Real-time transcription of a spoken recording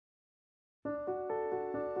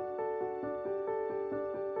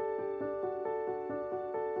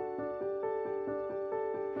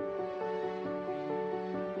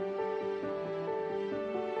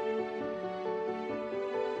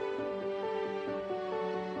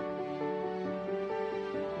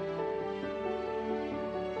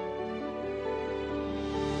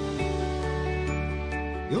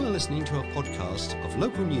You're listening to a podcast of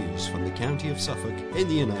local news from the county of Suffolk in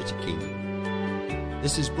the United Kingdom.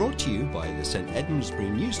 This is brought to you by the St Edmundsbury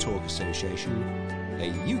News Talk Association, a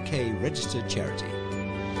UK registered charity.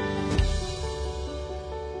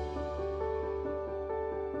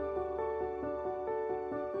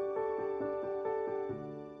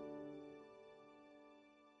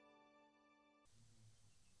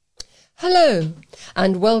 Hello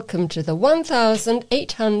and welcome to the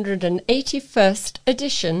 1881st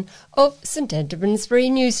edition of St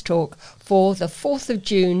Edmundsbury News Talk for the 4th of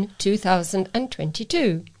June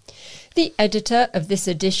 2022. The editor of this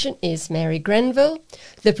edition is Mary Grenville,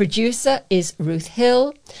 the producer is Ruth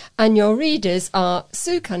Hill, and your readers are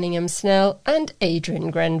Sue Cunningham-Snell and Adrian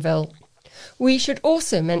Grenville. We should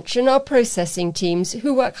also mention our processing teams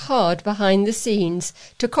who work hard behind the scenes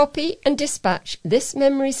to copy and dispatch this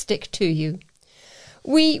memory stick to you.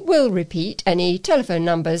 We will repeat any telephone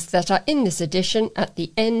numbers that are in this edition at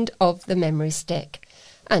the end of the memory stick.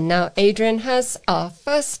 And now Adrian has our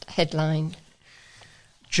first headline.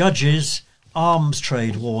 Judges arms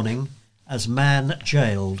trade warning as man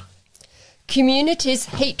jailed. Communities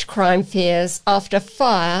hate crime fears after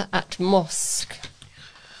fire at mosque.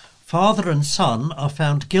 Father and son are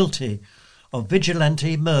found guilty of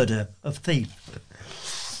vigilante murder of thief.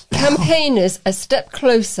 Campaigners a step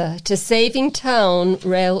closer to saving town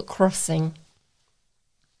rail crossing.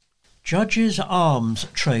 Judges arms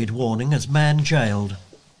trade warning as man jailed.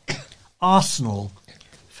 Arsenal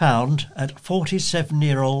found at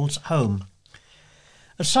 47-year-old's home.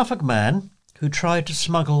 A Suffolk man who tried to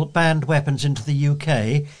smuggle banned weapons into the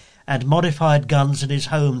UK and modified guns in his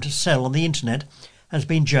home to sell on the internet has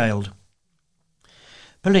been jailed.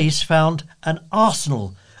 Police found an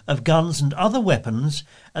arsenal of guns and other weapons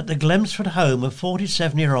at the Glemsford home of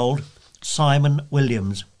 47-year-old Simon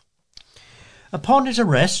Williams. Upon his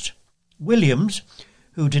arrest, Williams,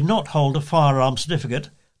 who did not hold a firearm certificate,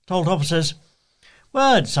 told officers,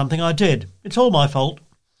 "Well, it's something I did. It's all my fault."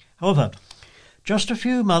 However, just a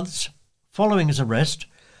few months following his arrest,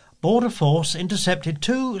 Border Force intercepted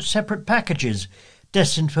two separate packages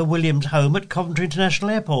destined for Williams' home at Coventry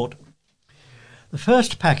International Airport. The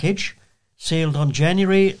first package, sealed on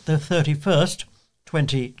January the 31st,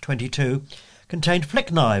 2022, contained flick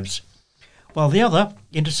knives, while the other,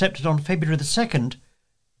 intercepted on February the 2nd,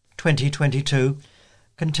 2022,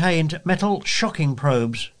 contained metal shocking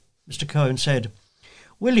probes, Mr Cohen said.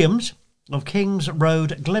 Williams, of Kings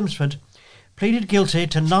Road, Glemsford, pleaded guilty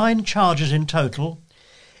to 9 charges in total,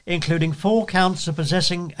 including 4 counts of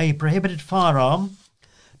possessing a prohibited firearm,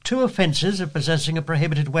 2 offences of possessing a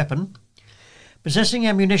prohibited weapon, possessing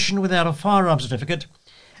ammunition without a firearm certificate,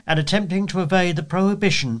 and attempting to evade the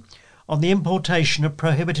prohibition on the importation of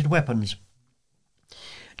prohibited weapons.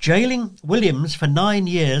 Jailing Williams for 9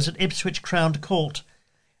 years at Ipswich Crown Court,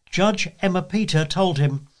 Judge Emma Peter told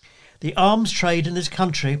him, "The arms trade in this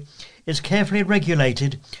country is carefully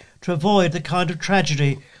regulated to avoid the kind of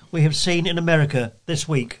tragedy we have seen in America this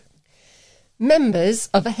week." Members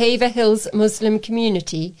of Haverhill's Muslim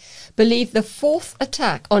community believe the 4th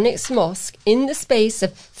attack on its mosque in the space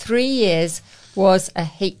of 3 years was a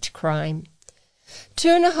hate crime.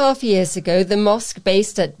 2.5 years ago, the mosque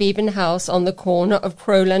based at Beaven House on the corner of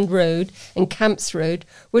Crowland Road and Camps Road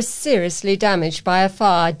was seriously damaged by a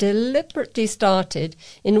fire deliberately started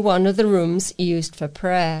in one of the rooms used for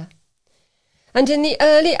prayer. And in the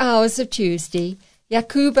early hours of Tuesday,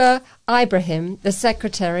 Yakuba Ibrahim, the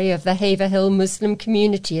secretary of the Haverhill Muslim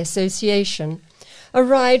Community Association,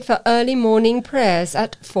 arrived for early morning prayers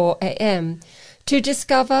at 4 a.m. to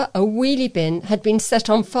discover a wheelie bin had been set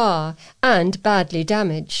on fire and badly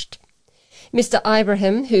damaged. Mr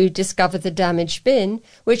Ibrahim, who discovered the damaged bin,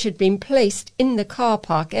 which had been placed in the car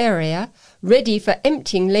park area, ready for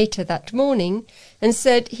emptying later that morning, and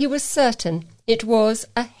said he was certain it was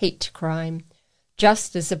a hate crime,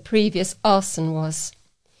 just as the previous arson was.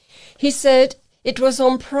 He said it was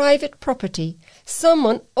on private property.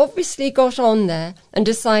 Someone obviously got on there and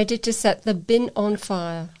decided to set the bin on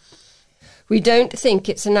fire. "We don't think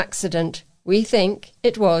it's an accident. We think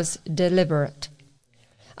it was deliberate."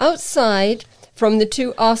 Outside from the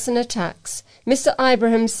 2 arson attacks, Mr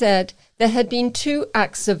Ibrahim said there had been 2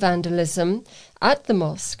 acts of vandalism at the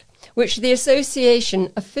mosque, which the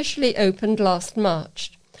association officially opened last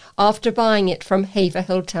March, after buying it from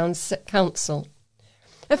Haverhill Town Council.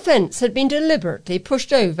 A fence had been deliberately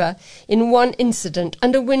pushed over in one incident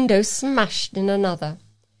and a window smashed in another.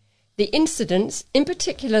 The incidents, in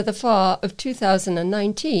particular the fire of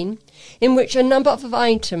 2019, in which a number of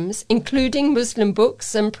items, including Muslim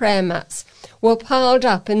books and prayer mats, were piled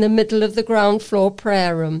up in the middle of the ground floor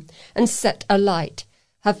prayer room and set alight,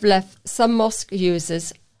 have left some mosque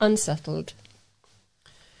users unsettled.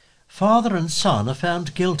 Father and son are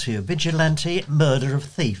found guilty of vigilante murder of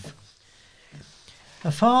thief.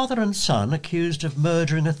 A father and son accused of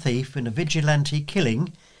murdering a thief in a vigilante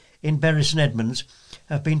killing in Bury St Edmunds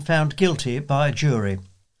have been found guilty by a jury.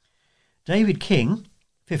 David King,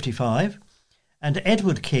 55, and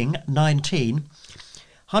Edward King, 19,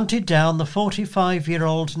 hunted down the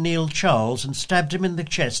 45-year-old Neil Charles and stabbed him in the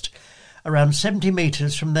chest around 70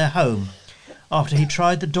 metres from their home after he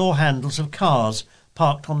tried the door handles of cars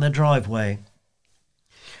parked on their driveway.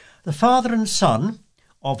 The father and son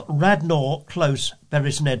of Radnor Close,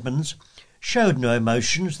 Bury St Edmunds, showed no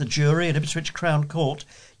emotion as the jury at Ipswich Crown Court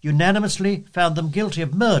unanimously found them guilty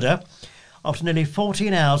of murder after nearly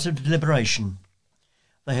 14 hours of deliberation.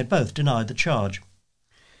 They had both denied the charge.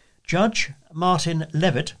 Judge Martin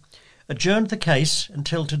Levitt adjourned the case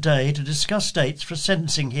until today to discuss dates for a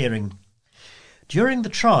sentencing hearing. During the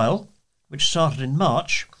trial, which started in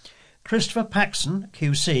March, Christopher Paxson,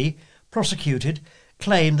 QC, prosecuted,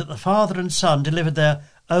 claimed that the father and son delivered their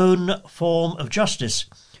own form of justice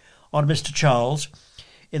on Mr Charles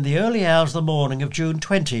in the early hours of the morning of June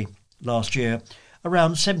 20 last year,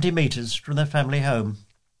 around 70 metres from their family home.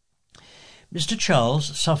 Mr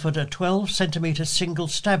Charles suffered a 12-centimetre single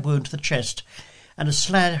stab wound to the chest and a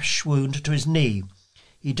slash wound to his knee.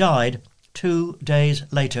 He died 2 days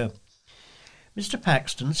later. Mr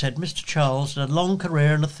Paxton said Mr Charles had a long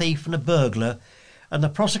career as a thief and a burglar, and the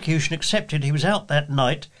prosecution accepted he was out that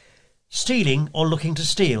night stealing or looking to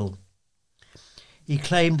steal. He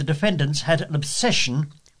claimed the defendants had an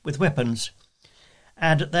obsession with weapons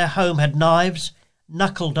and at their home had knives,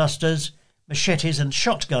 knuckle dusters, machetes and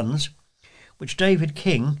shotguns, which David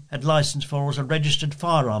King had licensed for as a registered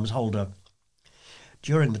firearms holder.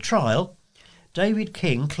 During the trial, David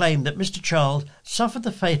King claimed that Mr Charles suffered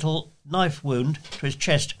the fatal knife wound to his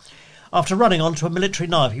chest after running onto a military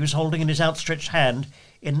knife he was holding in his outstretched hand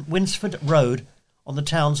in Winsford Road on the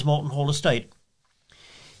town's Morton Hall estate.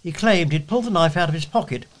 He claimed he'd pulled the knife out of his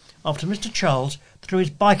pocket after Mr Charles threw his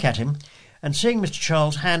bike at him and seeing Mr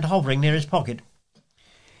Charles' hand hovering near his pocket.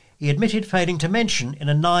 He admitted failing to mention in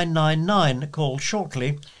a 999 call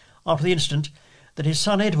shortly after the incident that his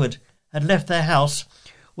son Edward had left their house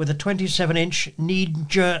with a 27-inch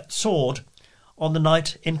Niger sword on the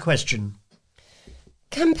night in question.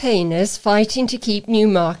 Campaigners fighting to keep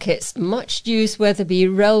Newmarket's much-used Wetherby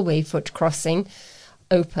railway foot crossing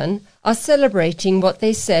open are celebrating what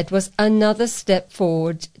they said was another step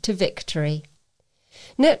forward to victory.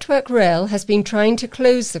 Network Rail has been trying to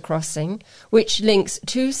close the crossing, which links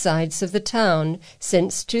two sides of the town,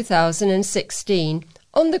 since 2016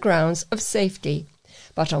 on the grounds of safety.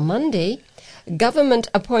 But on Monday,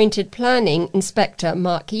 government-appointed planning inspector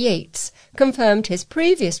Mark Yates confirmed his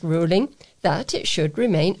previous ruling that it should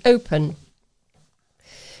remain open.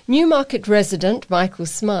 Newmarket resident Michael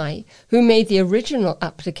Smythe, who made the original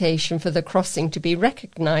application for the crossing to be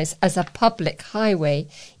recognised as a public highway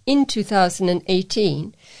in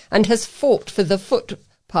 2018 and has fought for the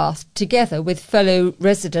footpath together with fellow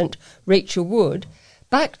resident Rachel Wood,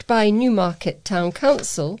 backed by Newmarket Town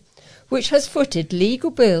Council, which has footed legal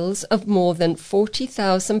bills of more than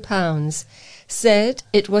 £40,000, said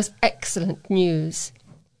it was excellent news.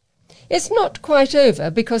 It's not quite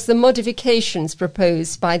over because the modifications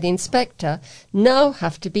proposed by the inspector now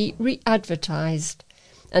have to be re-advertised,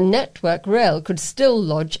 and Network Rail could still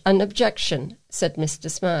lodge an objection, said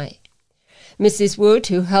Mr Smythe. Mrs Wood,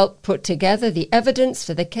 who helped put together the evidence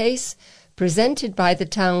for the case, presented by the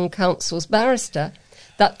Town Council's barrister,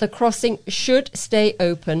 that the crossing should stay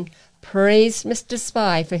open, praised Mr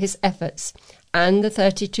Smythe for his efforts and the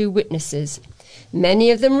 32 witnesses, many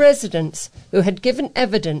of them residents who had given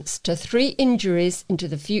evidence to 3 injuries into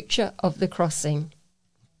the future of the crossing.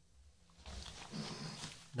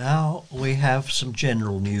 Now we have some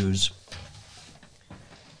general news.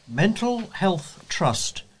 Mental Health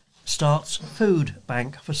Trust starts food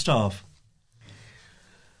bank for staff.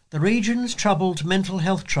 The region's troubled Mental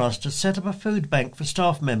Health Trust has set up a food bank for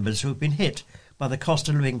staff members who have been hit by the cost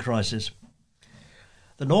of living crisis.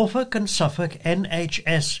 The Norfolk and Suffolk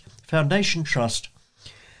NHS Foundation Trust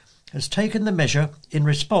has taken the measure in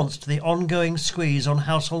response to the ongoing squeeze on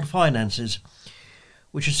household finances,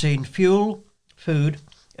 which has seen fuel, food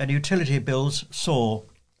and utility bills soar.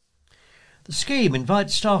 The scheme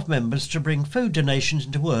invites staff members to bring food donations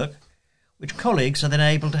into work, which colleagues are then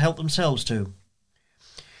able to help themselves to.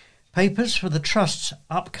 Papers for the Trust's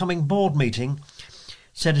upcoming board meeting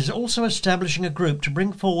said it is also establishing a group to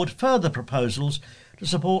bring forward further proposals to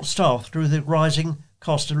support staff through the rising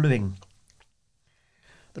cost of living.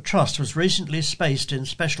 The Trust was recently spaced in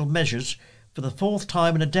special measures for the 4th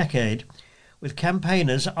time in a decade, with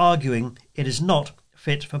campaigners arguing it is not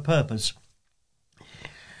fit for purpose.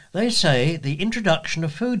 They say the introduction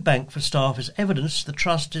of food bank for staff is evidence the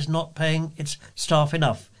Trust is not paying its staff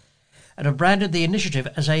enough, and have branded the initiative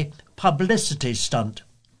as a publicity stunt.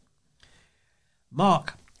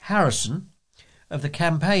 Mark Harrison, of the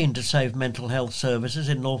Campaign to Save Mental Health Services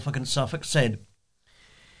in Norfolk and Suffolk, said,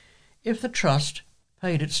 "If the Trust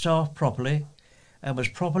paid its staff properly and was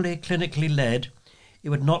properly clinically led, it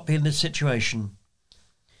would not be in this situation.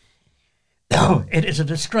 It is a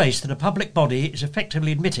disgrace that a public body is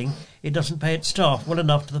effectively admitting it doesn't pay its staff well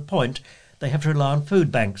enough to the point they have to rely on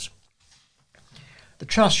food banks. The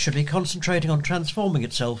Trust should be concentrating on transforming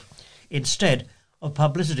itself instead of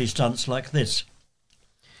publicity stunts like this."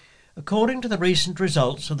 According to the recent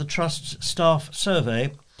results of the Trust's staff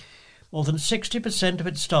survey, more than 60% of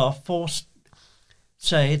its staff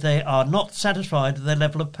say they are not satisfied with their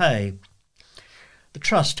level of pay. The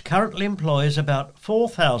Trust currently employs about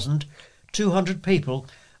 4,200 people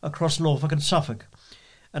across Norfolk and Suffolk,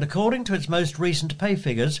 and according to its most recent pay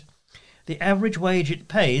figures, the average wage it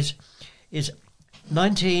pays is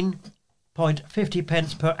 19.50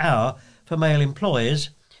 pence per hour for male employees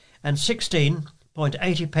and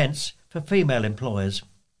 16.80 pence for female employers.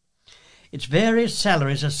 Its various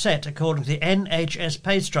salaries are set according to the NHS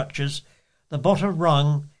pay structures, the bottom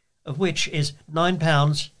rung of which is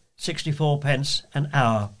 £9.64 an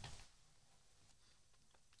hour.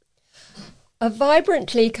 A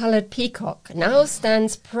vibrantly coloured peacock now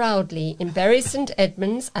stands proudly in Bury St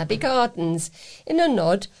Edmunds Abbey Gardens in a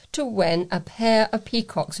nod to when a pair of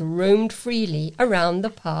peacocks roamed freely around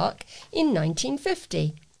the park in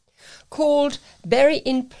 1950. Called Bury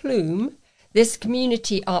in Plume, this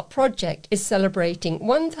community art project is celebrating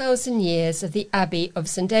 1,000 years of the Abbey of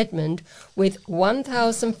St Edmund with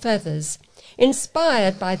 1,000 feathers,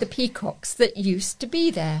 inspired by the peacocks that used to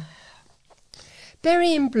be there.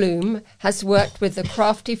 Bury in Bloom has worked with the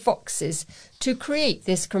Crafty Foxes to create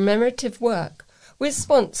this commemorative work, with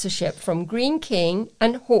sponsorship from Green King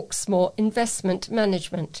and Hawksmoor Investment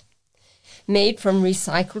Management. Made from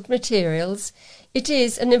recycled materials, it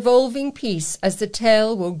is an evolving piece as the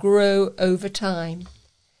tale will grow over time.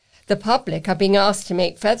 The public are being asked to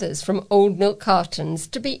make feathers from old milk cartons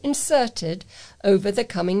to be inserted over the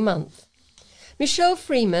coming month. Michelle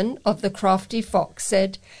Freeman of the Crafty Fox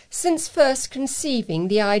said, "Since first conceiving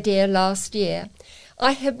the idea last year,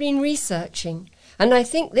 I have been researching, and I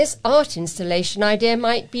think this art installation idea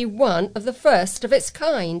might be one of the first of its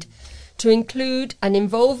kind, to include an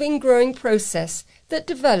involving growing process that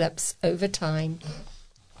develops over time."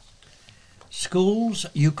 School's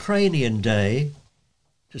Ukrainian Day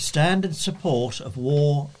to stand in support of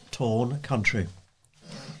war-torn country.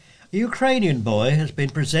 A Ukrainian boy has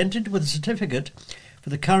been presented with a certificate for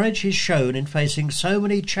the courage he's shown in facing so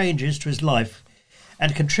many changes to his life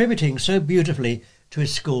and contributing so beautifully to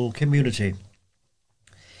his school community.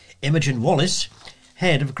 Imogen Wallace,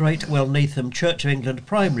 head of Great Wellneatham Church of England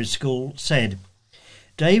Primary School, said,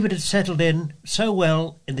 "David had settled in so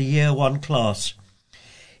well in the Year 1 class.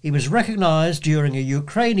 He was recognised during a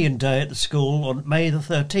Ukrainian Day at the school on May the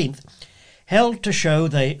 13th, held to show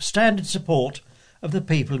they stand in support of the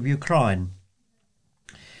people of Ukraine.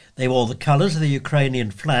 They wore the colours of the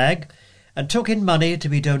Ukrainian flag and took in money to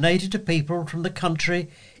be donated to people from the country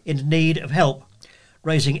in need of help,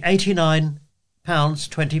 raising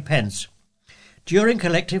 £89.20. During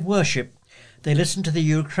collective worship, they listened to the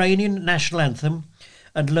Ukrainian national anthem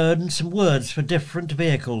and learned some words for different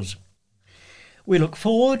vehicles. We look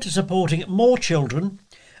forward to supporting more children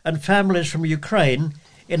and families from Ukraine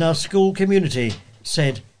in our school community,"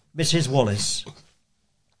 said Mrs. Wallace.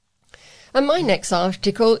 And my next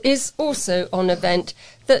article is also on an event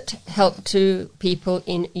that helped to people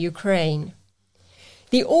in Ukraine.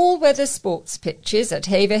 The all-weather sports pitches at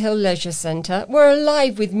Haverhill Leisure Centre were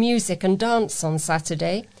alive with music and dance on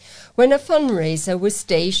Saturday, when a fundraiser was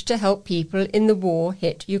staged to help people in the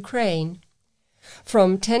war-hit Ukraine.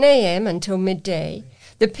 From 10 a.m. until midday,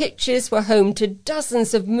 the pitches were home to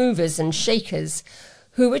dozens of movers and shakers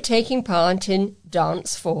who were taking part in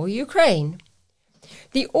Dance for Ukraine.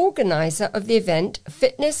 The organiser of the event,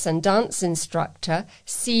 fitness and dance instructor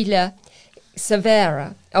Celia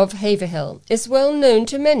Severa of Haverhill, is well known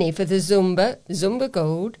to many for the Zumba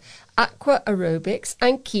Gold, Aqua Aerobics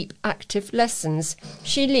and Keep Active lessons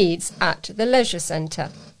she leads at the Leisure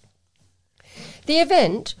Centre. The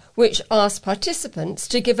event, which asked participants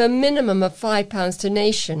to give a minimum of £5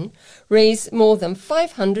 donation, raised more than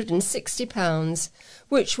 £560,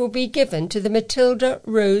 which will be given to the Matilda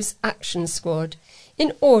Rose Action Squad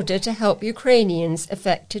in order to help Ukrainians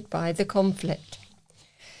affected by the conflict.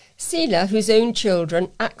 Sila, whose own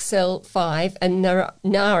children, Axel 5 and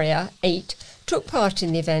Naria 8, took part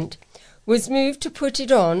in the event, was moved to put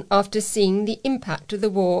it on after seeing the impact of the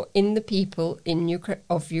war in the people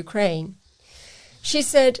of Ukraine. She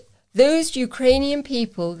said, "Those Ukrainian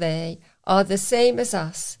people, they are the same as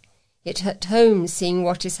us. It hit home seeing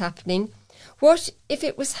what is happening. What if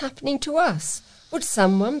it was happening to us? Would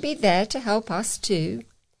someone be there to help us too?"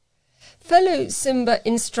 Fellow Zumba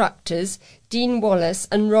instructors Dean Wallace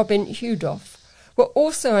and Robin Hudoff were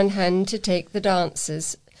also on hand to take the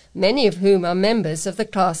dancers, many of whom are members of the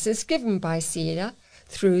classes given by Sila,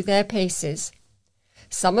 through their paces.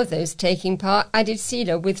 Some of those taking part added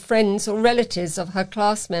Sila with friends or relatives of her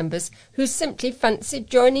class members who simply fancied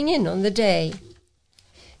joining in on the day.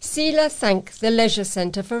 Sila thanked the Leisure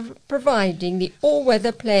Centre for providing the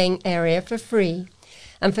all-weather playing area for free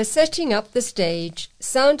and for setting up the stage,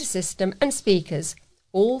 sound system and speakers,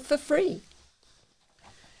 all for free.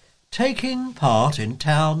 Taking part in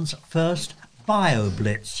town's first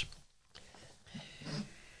BioBlitz.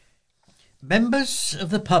 Members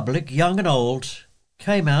of the public, young and old,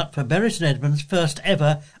 came out for Bury St Edmunds' first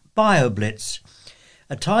ever BioBlitz,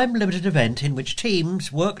 a time-limited event in which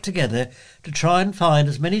teams work together to try and find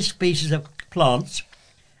as many species of plants,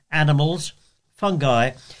 animals,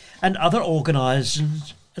 fungi and other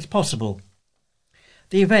organisms as possible.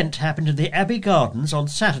 The event happened in the Abbey Gardens on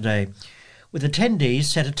Saturday, with attendees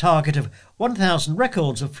set a target of 1,000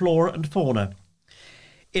 records of flora and fauna.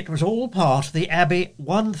 It was all part of the Abbey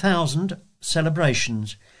 1000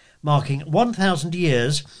 celebrations, marking 1,000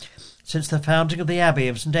 years since the founding of the Abbey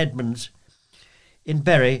of St Edmunds in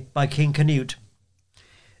Bury by King Canute.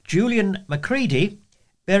 Julian Macready,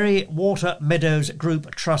 Bury Water Meadows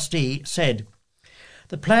Group trustee, said,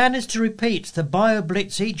 "The plan is to repeat the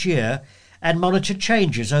BioBlitz each year and monitor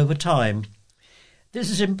changes over time. This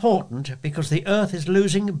is important because the Earth is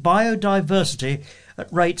losing biodiversity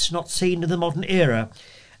at rates not seen in the modern era,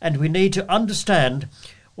 and we need to understand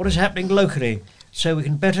what is happening locally so we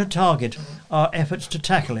can better target our efforts to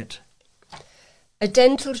tackle it." A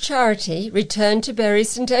dental charity returned to Bury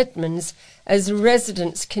St Edmunds as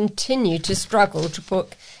residents continue to struggle to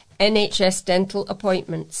book NHS dental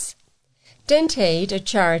appointments. DentAid, a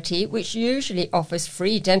charity which usually offers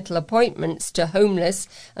free dental appointments to homeless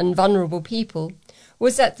and vulnerable people,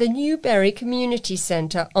 was at the New Bury Community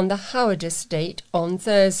Centre on the Howard Estate on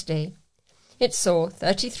Thursday. It saw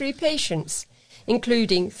 33 patients,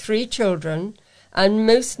 including 3 children, and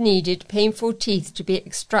most needed painful teeth to be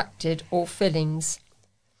extracted or fillings.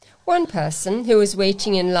 One person who was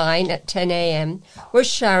waiting in line at 10 a.m. was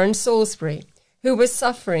Sharon Salisbury, who was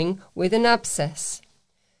suffering with an abscess.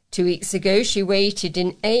 2 weeks ago she waited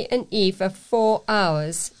in A&E for 4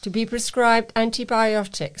 hours to be prescribed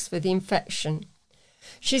antibiotics for the infection.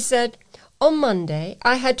 She said, "On Monday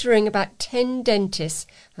I had to ring about 10 dentists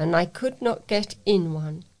and I could not get in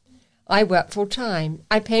one. I work full time,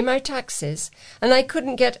 I pay my taxes, and I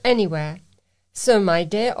couldn't get anywhere. So my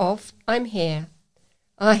day off, I'm here.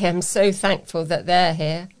 I am so thankful that they're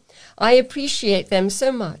here. I appreciate them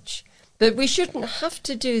so much. But we shouldn't have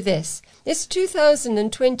to do this. It's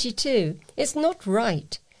 2022. It's not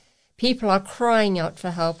right. People are crying out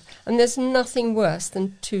for help, and there's nothing worse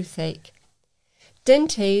than toothache."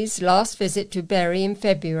 DentAid's last visit to Bury in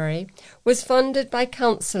February was funded by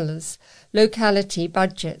councillors' locality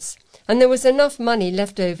budgets, and there was enough money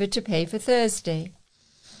left over to pay for Thursday.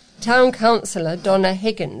 Town Councillor Donna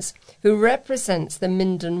Higgins, who represents the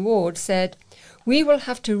Minden ward, said, "We will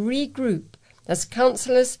have to regroup as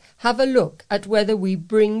councillors have a look at whether we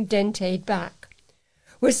bring DentAid back.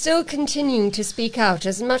 We're still continuing to speak out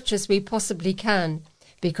as much as we possibly can,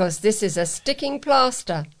 because this is a sticking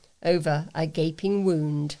plaster over a gaping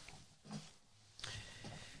wound."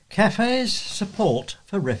 Cafes' support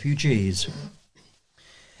for refugees.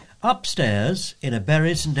 Upstairs, in a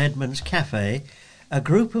Bury St Edmunds cafe, a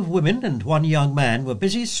group of women and one young man were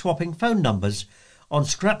busy swapping phone numbers on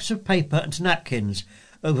scraps of paper and napkins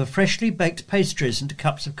over freshly baked pastries and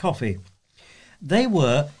cups of coffee. They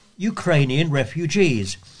were Ukrainian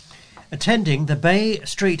refugees, attending the Bay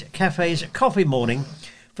Street Cafe's coffee morning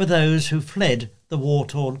for those who fled the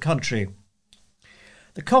war-torn country.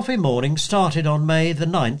 The coffee morning started on May the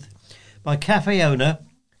 9th by cafe owner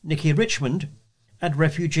Nikki Richmond and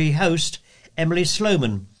refugee host Emily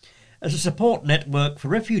Sloman as a support network for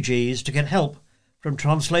refugees to get help from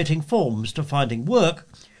translating forms to finding work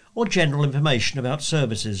or general information about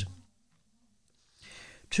services.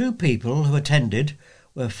 2 people who attended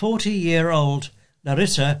were 40-year-old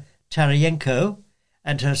Larissa Tarayenko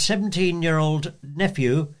and her 17-year-old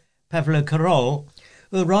nephew Pavlo Karol,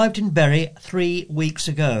 who arrived in Bury 3 weeks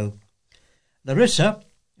ago. Larissa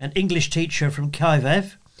an English teacher from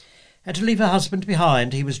Kyiv, had to leave her husband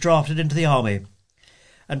behind. He was drafted into the army.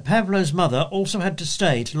 And Pavlo's mother also had to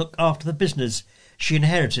stay to look after the business she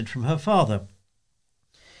inherited from her father.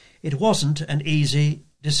 It wasn't an easy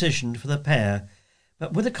decision for the pair,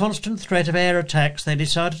 but with the constant threat of air attacks they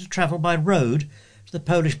decided to travel by road to the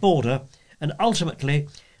Polish border and ultimately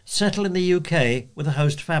settle in the UK with a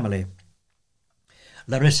host family.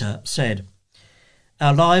 Larissa said,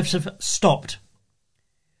 "Our lives have stopped.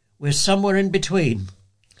 We're somewhere in between.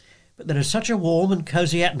 But there is such a warm and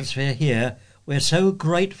cosy atmosphere here. We're so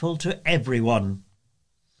grateful to everyone.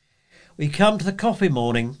 We come to the coffee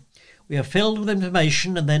morning. We are filled with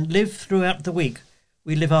information and then live throughout the week.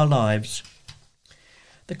 We live our lives."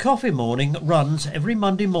 The coffee morning runs every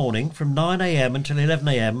Monday morning from 9 a.m. until 11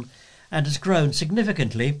 a.m. and has grown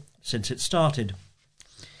significantly since it started.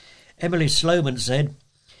 Emily Sloman said,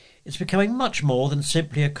 "It's becoming much more than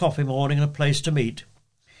simply a coffee morning and a place to meet.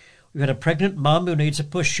 We've had a pregnant mum who needs a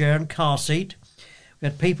pushchair and car seat. We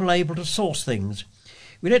had people able to source things.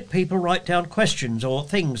 We let people write down questions or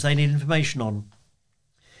things they need information on."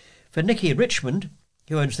 For Nikki Richmond,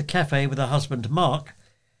 who owns the cafe with her husband Mark,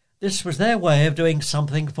 this was their way of doing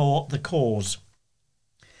something for the cause.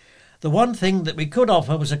 "The one thing that we could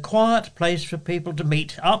offer was a quiet place for people to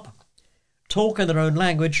meet up, talk in their own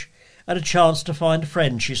language, and a chance to find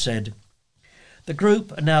friends," she said. The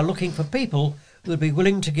group are now looking for people who would be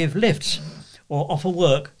willing to give lifts or offer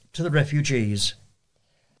work to the refugees.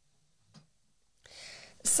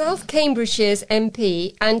 South Cambridgeshire's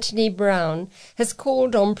MP Anthony Brown has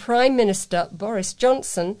called on Prime Minister Boris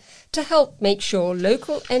Johnson to help make sure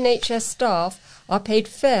local NHS staff are paid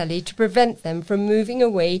fairly to prevent them from moving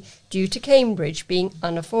away due to Cambridge being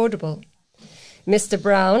unaffordable. Mr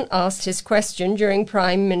Brown asked his question during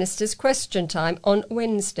Prime Minister's Question Time on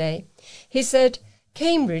Wednesday. He said,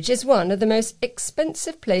 "Cambridge is one of the most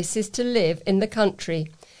expensive places to live in the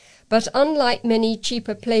country, but unlike many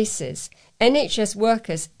cheaper places, NHS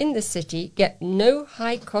workers in the city get no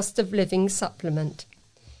high cost of living supplement.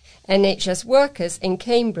 NHS workers in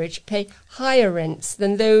Cambridge pay higher rents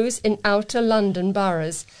than those in outer London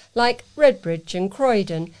boroughs like Redbridge and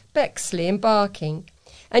Croydon, Bexley and Barking,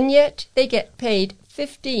 and yet they get paid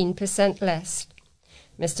 15% less."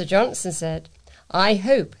 Mr Johnson said, "I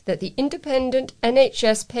hope that the Independent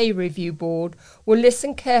NHS Pay Review Board will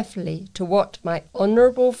listen carefully to what my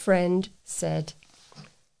honourable friend said."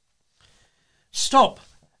 Stop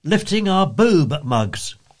lifting our boob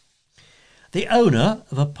mugs. The owner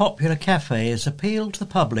of a popular cafe has appealed to the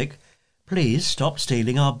public, please stop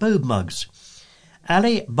stealing our boob mugs.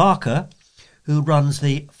 Ali Barker, who runs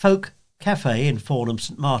the Folk Cafe in Fornham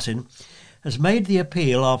St Martin, has made the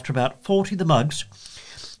appeal after about 40 of the mugs,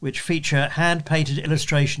 which feature hand-painted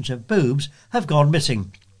illustrations of boobs, have gone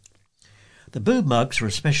missing. The boob mugs were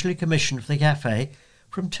especially commissioned for the cafe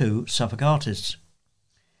from 2 Suffolk artists.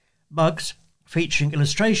 Mugs featuring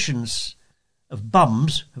illustrations of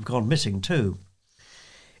bums have gone missing too.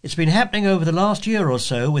 "It's been happening over the last year or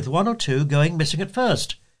so, with 1 or 2 going missing at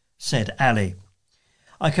first," said Ali.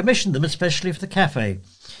 "I commissioned them especially for the cafe,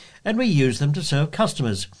 and we use them to serve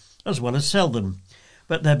customers as well as sell them,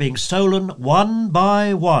 but they're being stolen one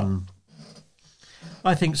by one.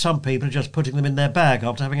 I think some people are just putting them in their bag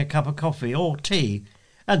after having a cup of coffee or tea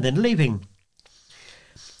and then leaving.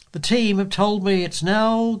 The team have told me it's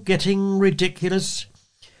now getting ridiculous,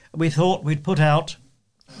 and we thought we'd put out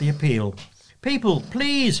the appeal. People,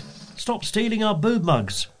 please stop stealing our boob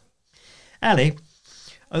mugs." Ali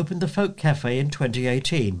opened the Folk Cafe in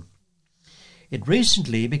 2018. It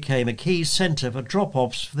recently became a key centre for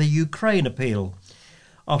drop-offs for the Ukraine appeal,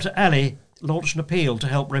 after Ali launched an appeal to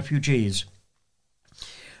help refugees.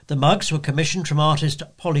 The mugs were commissioned from artist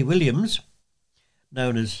Polly Williams,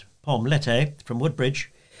 known as Pom Lette, from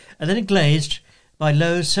Woodbridge, and then glazed by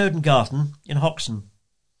Lowe Sodengarten in Hoxton.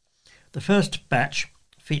 The first batch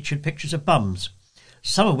featured pictures of bums,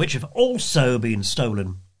 some of which have also been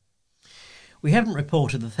stolen. We haven't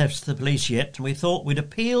reported the thefts to the police yet, and we thought we'd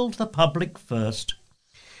appeal to the public first.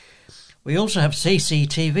 We also have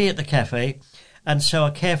CCTV at the cafe, and so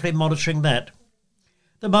are carefully monitoring that.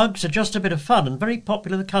 The mugs are just a bit of fun and very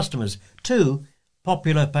popular with customers, too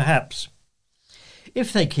popular perhaps.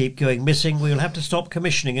 If they keep going missing, we will have to stop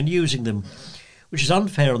commissioning and using them, which is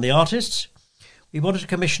unfair on the artists. We wanted to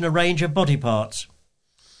commission a range of body parts.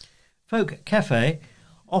 Folk Cafe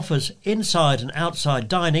offers inside and outside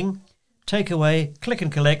dining, takeaway, click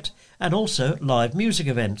and collect, and also live music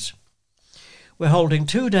events. We're holding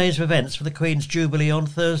 2 days of events for the Queen's Jubilee on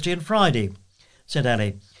Thursday and Friday, said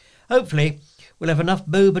Ali. Hopefully we'll have enough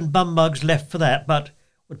boob and bum mugs left for that, but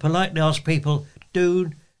would politely ask people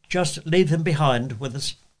do just leave them behind with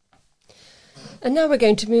us And now we're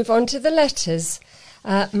going to move on to the letters.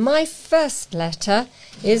 My first letter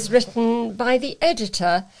is written by the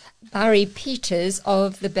editor, Barry Peters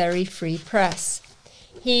of the Bury Free Press.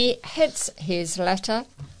 He heads his letter,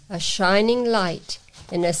 "A Shining Light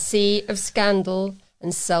in a Sea of Scandal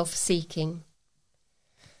and Self-Seeking."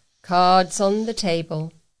 Cards on the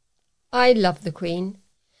table. I love the Queen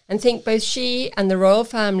and think both she and the royal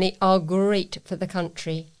family are great for the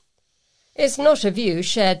country. It's not a view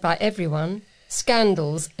shared by everyone.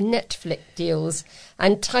 Scandals, Netflix deals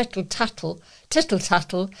and tittle-tattle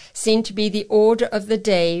seem to be the order of the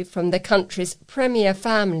day from the country's premier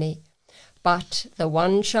family. But the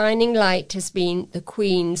one shining light has been the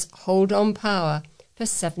Queen's hold-on power for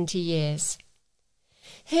 70 years.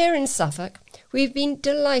 Here in Suffolk, we've been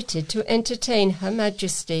delighted to entertain Her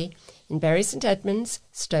Majesty in Bury St Edmunds,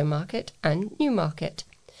 Stowmarket and Newmarket.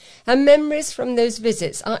 And memories from those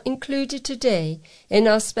visits are included today in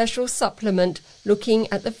our special supplement looking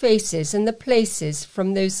at the faces and the places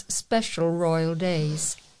from those special royal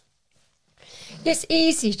days. It's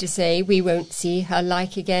easy to say we won't see her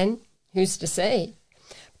like again. Who's to say?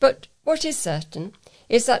 But what is certain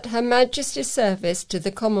is that Her Majesty's service to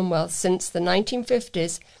the Commonwealth since the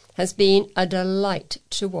 1950s has been a delight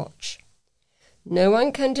to watch. No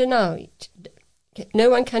one can doubt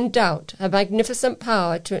her magnificent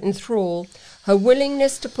power to enthrall, her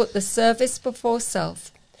willingness to put the service before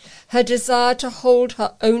self, her desire to hold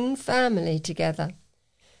her own family together.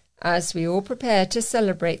 As we all prepare to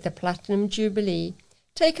celebrate the Platinum Jubilee,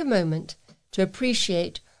 take a moment to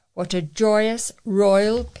appreciate what a joyous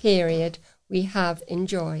royal period we have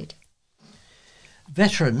enjoyed.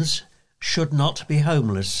 Veterans should not be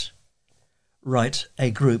homeless, write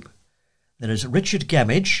a group. There is Richard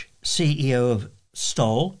Gamage, CEO of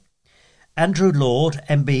Stoll, Andrew Lord,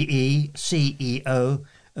 MBE, CEO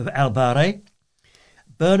of Albare,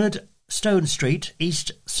 Bernard Stonestreet,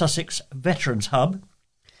 East Sussex Veterans Hub,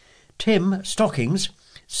 Tim Stockings,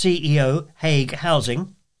 CEO, Hague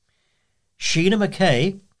Housing, Sheena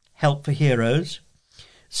McKay, Help for Heroes,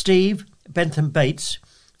 Steve Bentham Bates,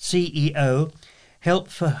 CEO, Help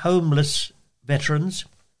for Homeless Veterans,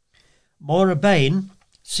 Maura Bain,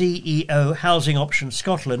 CEO, Housing Options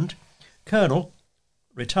Scotland, Colonel,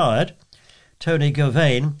 retired, Tony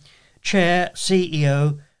Gauvain, Chair,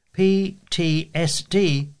 CEO,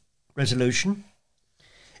 PTSD Resolution,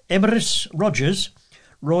 Emerys Rogers,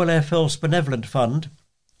 Royal Air Force Benevolent Fund,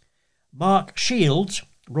 Mark Shields,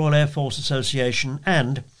 Royal Air Force Association,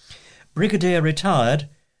 and Brigadier retired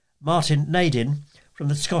Martin Nadin from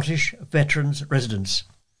the Scottish Veterans Residence.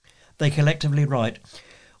 They collectively write,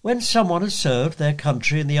 "When someone has served their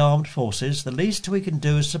country in the armed forces, the least we can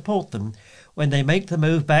do is support them when they make the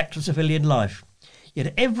move back to civilian life.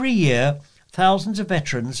 Yet every year, thousands of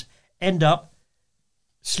veterans end up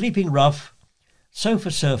sleeping rough, sofa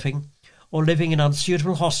surfing, or living in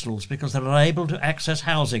unsuitable hostels because they're unable to access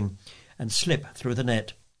housing and slip through the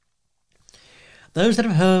net. Those that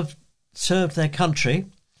have served their country,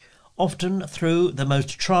 often through the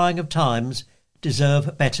most trying of times,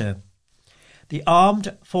 deserve better. The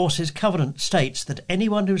Armed Forces Covenant states that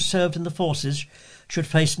anyone who served in the forces should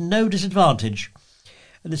face no disadvantage,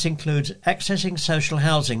 and this includes accessing social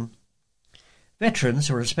housing. Veterans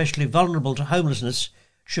who are especially vulnerable to homelessness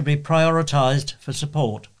should be prioritised for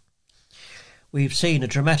support. We've seen a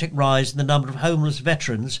dramatic rise in the number of homeless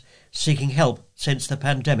veterans seeking help since the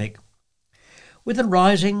pandemic. With the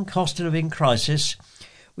rising cost of living crisis,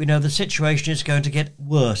 we know the situation is going to get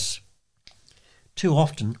worse. Too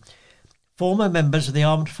often, former members of the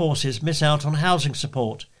armed forces miss out on housing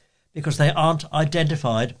support because they aren't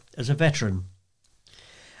identified as a veteran.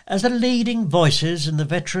 As the leading voices in the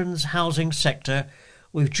veterans housing sector,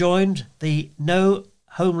 we've joined the No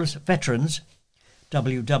Homeless Veterans,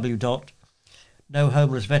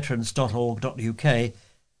 www.nohomelessveterans.org.uk,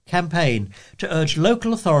 campaign to urge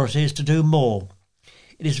local authorities to do more.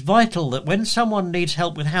 It is vital that when someone needs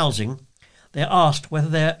help with housing, they are asked whether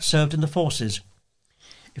they are served in the forces.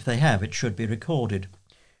 If they have, it should be recorded.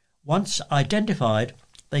 Once identified,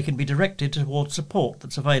 they can be directed towards support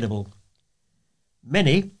that's available.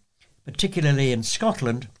 Many, particularly in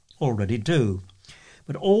Scotland, already do,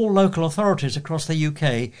 but all local authorities across the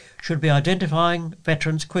UK should be identifying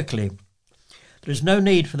veterans quickly. There is no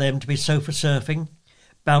need for them to be sofa surfing,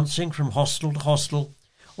 bouncing from hostel to hostel,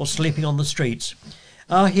 or sleeping on the streets.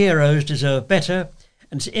 Our heroes deserve better,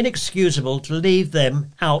 and it's inexcusable to leave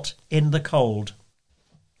them out in the cold.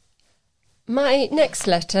 My next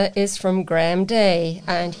letter is from Graham Day,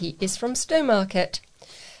 and he is from Stowmarket,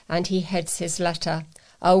 and he heads his letter,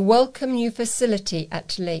 "A welcome new facility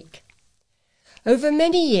at Lake." Over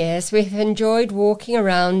many years we have enjoyed walking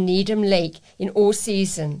around Needham Lake in all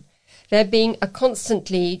season, there being a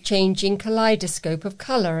constantly changing kaleidoscope of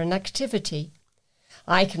colour and activity.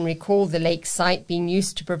 I can recall the lake site being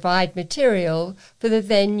used to provide material for the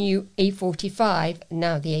then new A45,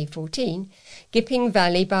 now the A14, Gipping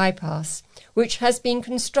Valley Bypass, which has been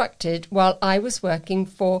constructed while I was working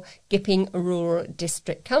for Gipping Rural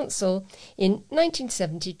District Council in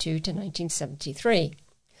 1972 to 1973.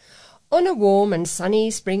 On a warm and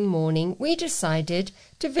sunny spring morning, we decided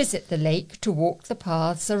to visit the lake to walk the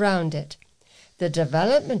paths around it. The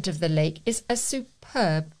development of the lake is a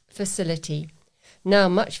superb facility, now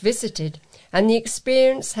much visited, and the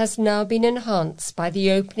experience has now been enhanced by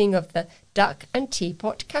the opening of the Duck and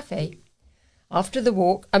Teapot Cafe. After the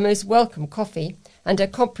walk, a most welcome coffee and a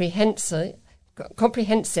comprehensive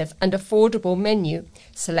and affordable menu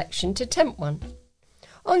selection to tempt one.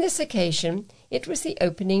 On this occasion, it was the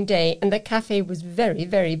opening day and the cafe was very,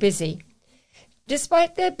 very busy.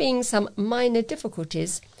 Despite there being some minor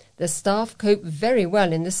difficulties, the staff coped very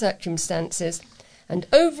well in the circumstances, and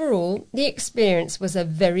overall the experience was a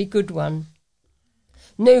very good one.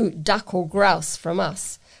 No duck or grouse from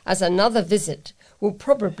us, as another visit will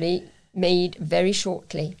probably made very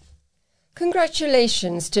shortly.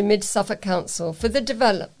 Congratulations to Mid Suffolk Council for the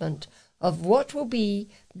development of what will be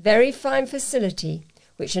a very fine facility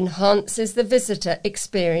which enhances the visitor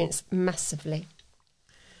experience massively.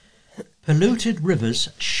 Polluted rivers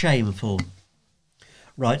shameful,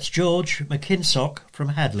 writes George McKinsock from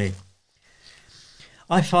Hadley.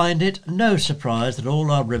 I find it no surprise that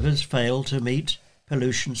all our rivers fail to meet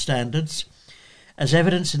pollution standards, as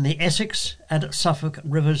evidenced in the Essex and Suffolk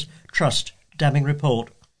Rivers Trust damming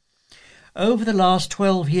report. Over the last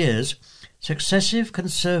 12 years, successive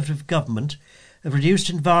Conservative government have reduced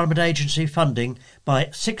Environment Agency funding by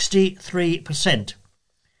 63%,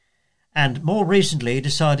 and more recently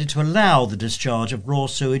decided to allow the discharge of raw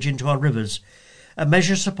sewage into our rivers, a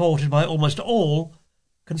measure supported by almost all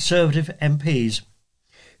Conservative MPs,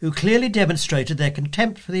 who clearly demonstrated their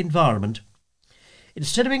contempt for the environment.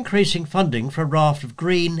 Instead of increasing funding for a raft of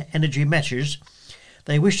green energy measures,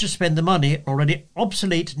 they wish to spend the money on already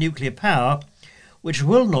obsolete nuclear power, which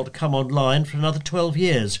will not come online for another 12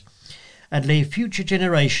 years, and leave future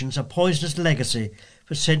generations a poisonous legacy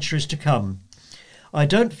for centuries to come. I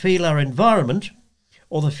don't feel our environment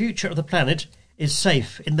or the future of the planet is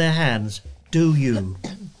safe in their hands. Do you?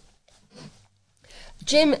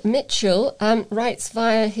 Jim Mitchell writes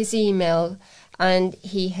via his email, and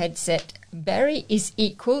he had said, Bury is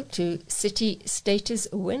equal to city status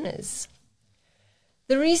winners.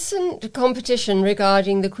 The recent competition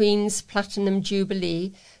regarding the Queen's Platinum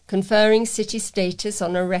Jubilee, conferring city status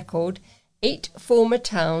on a record 8 former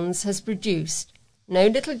towns, has produced no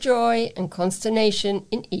little joy and consternation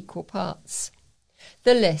in equal parts.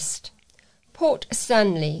 The list: Port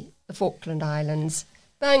Stanley, the Falkland Islands;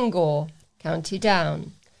 Bangor, County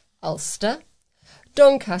Down; Ulster;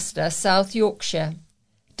 Doncaster, South Yorkshire;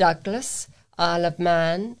 Douglas, Isle of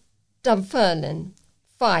Man; Dunfermline,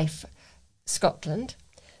 Fife, Scotland;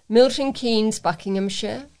 Milton Keynes,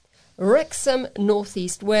 Buckinghamshire; Wrexham, North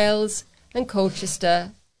East Wales; and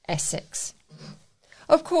Colchester, Essex.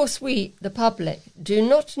 Of course, we, the public, do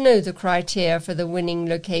not know the criteria for the winning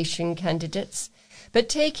location candidates, but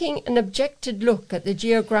taking an objective look at the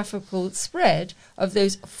geographical spread of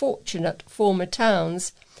those fortunate former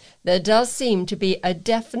towns, there does seem to be a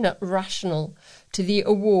definite rationale to the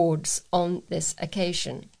awards on this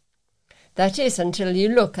occasion. That is, until you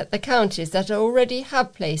look at the counties that already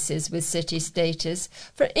have places with city status.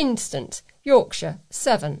 For instance, Yorkshire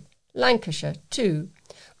 7, Lancashire 2,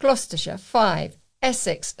 Gloucestershire 5,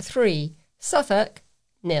 Essex 3, Suffolk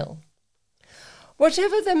 0.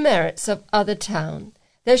 Whatever the merits of other town,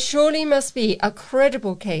 there surely must be a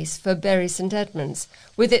credible case for Bury St Edmunds,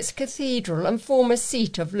 with its cathedral and former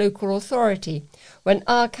seat of local authority, when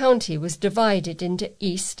our county was divided into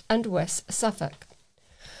East and West Suffolk.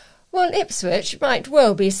 While Ipswich might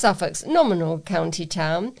well be Suffolk's nominal county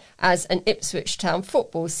town, as an Ipswich Town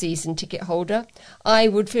football season ticket holder, I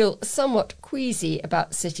would feel somewhat queasy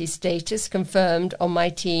about city status confirmed on my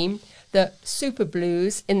team, the Super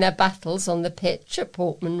Blues, in their battles on the pitch at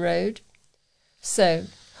Portman Road. So,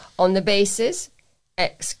 on the basis,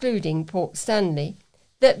 excluding Port Stanley,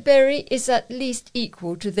 that Bury is at least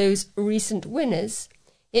equal to those recent winners,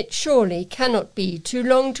 it surely cannot be too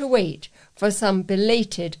long to wait for some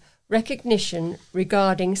belated recognition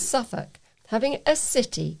regarding Suffolk having a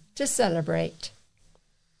city to celebrate.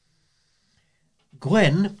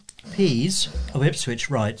 Gwen Pease of Ipswich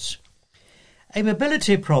writes, a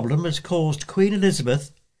mobility problem has caused Queen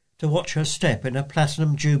Elizabeth to watch her step in her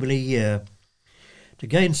Platinum Jubilee year. To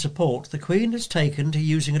gain support, the Queen has taken to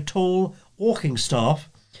using a tall walking staff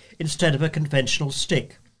instead of a conventional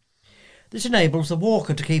stick. This enables the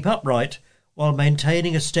walker to keep upright while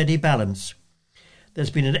maintaining a steady balance. There's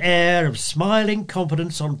been an air of smiling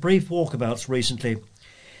confidence on brief walkabouts recently.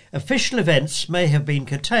 Official events may have been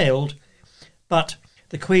curtailed, but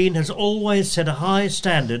the Queen has always set a high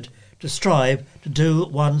standard to strive to do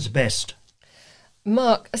one's best.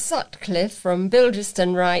 Mark Sutcliffe from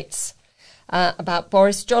Bilgerston writes about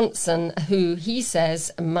Boris Johnson, who he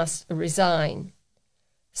says must resign.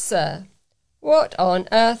 Sir, what on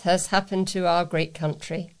earth has happened to our great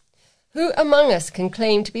country? Who among us can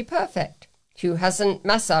claim to be perfect? Who hasn't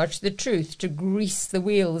massaged the truth to grease the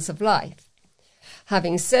wheels of life?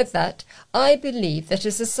 Having said that, I believe that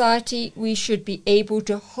as a society we should be able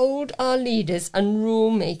to hold our leaders and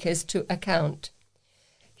rule makers to account.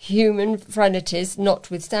 Human frailties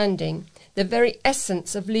notwithstanding, the very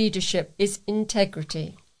essence of leadership is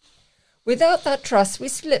integrity. Without that trust we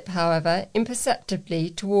slip, however, imperceptibly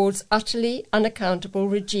towards utterly unaccountable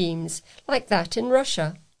regimes like that in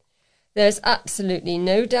Russia. There is absolutely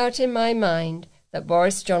no doubt in my mind that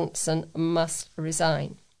Boris Johnson must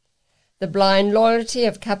resign. The blind loyalty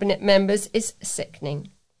of cabinet members is sickening.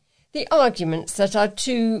 The arguments that are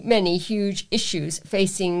too many huge issues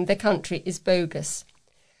facing the country is bogus.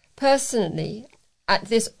 Personally, at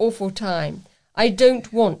this awful time, I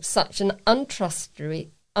don't want such an untrustworthy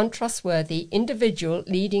individual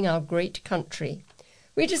leading our great country.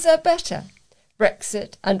 We deserve better.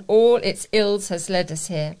 Brexit and all its ills has led us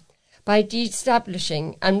here, by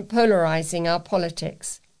de-establishing and polarising our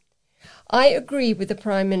politics. I agree with the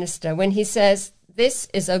Prime Minister when he says this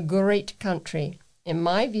is a great country. In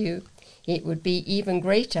my view, it would be even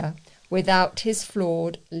greater without his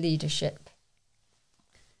flawed leadership.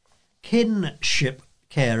 Kinship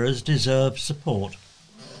carers deserve support.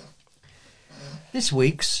 This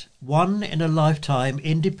week's one-in-a-lifetime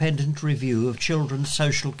independent review of children's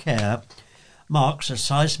social care marks a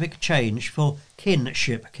seismic change for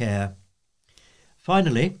kinship care.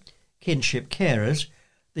 Finally, kinship carers,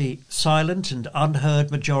 the silent and unheard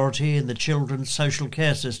majority in the children's social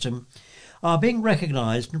care system, are being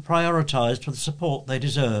recognised and prioritised for the support they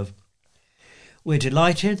deserve. We're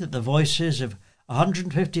delighted that the voices of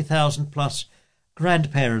 150,000 plus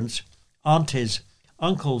grandparents, aunties,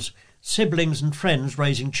 uncles, siblings and friends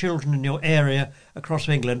raising children in your area across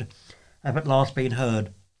England have at last been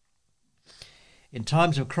heard. In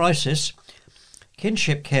times of crisis,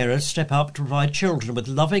 kinship carers step up to provide children with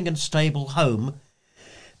loving and stable home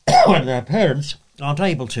when their parents aren't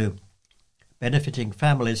able to, benefiting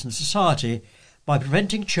families and society by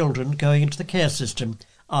preventing children going into the care system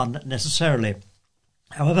unnecessarily.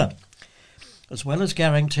 However, as well as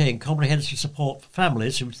guaranteeing comprehensive support for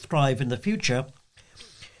families who thrive in the future,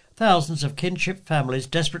 thousands of kinship families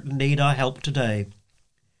desperately need our help today.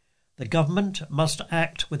 The government must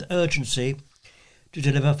act with urgency to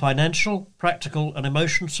deliver financial, practical and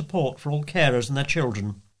emotional support for all carers and their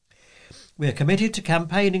children. We are committed to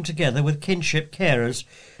campaigning together with kinship carers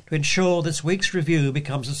to ensure this week's review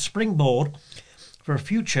becomes a springboard for a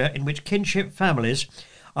future in which kinship families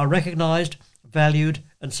are recognised, valued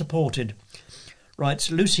and supported, writes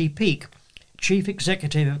Lucy Peake, Chief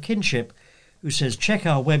Executive of Kinship, who says check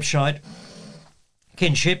our website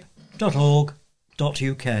kinship.org.uk.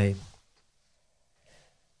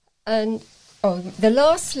 And the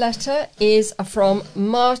last letter is from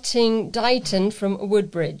Martin Dighton from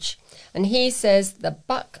Woodbridge, and he says the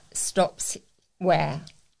buck stops where?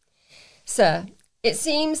 Sir, it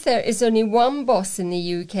seems there is only one boss in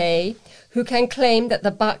the UK who can claim that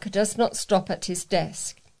the buck does not stop at his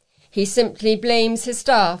desk. He simply blames his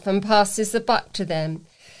staff and passes the buck to them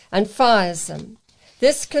and fires them.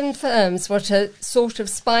 This confirms what a sort of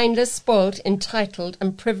spineless, spoilt, entitled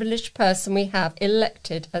and privileged person we have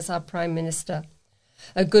elected as our Prime Minister.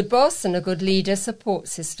 A good boss and a good leader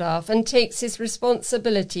supports his staff and takes his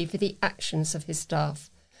responsibility for the actions of his staff.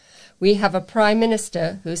 We have a Prime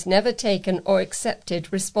Minister who has never taken or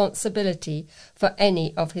accepted responsibility for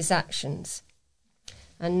any of his actions.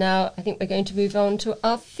 And now I think we're going to move on to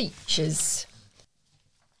our features.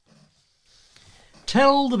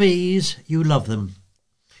 Tell the bees you love them,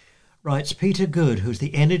 writes Peter Good, who's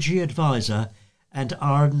the Energy Advisor and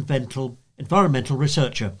our environmental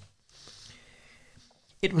researcher.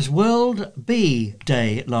 It was World Bee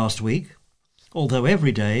Day last week, although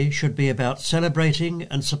every day should be about celebrating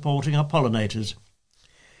and supporting our pollinators.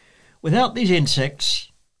 Without these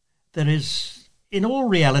insects, there is, in all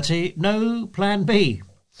reality, no plan B,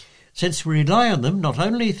 since we rely on them not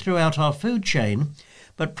only throughout our food chain,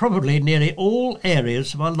 but probably nearly all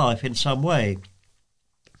areas of our life in some way.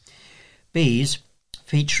 Bees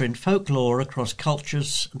feature in folklore across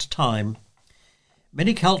cultures and time.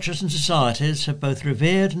 Many cultures and societies have both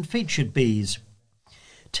revered and featured bees.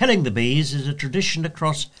 Telling the bees is a tradition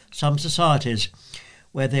across some societies,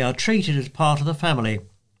 where they are treated as part of the family.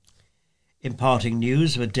 Imparting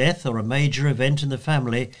news of a death or a major event in the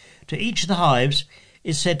family to each of the hives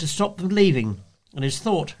is said to stop them leaving, and is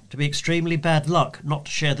thought to be extremely bad luck not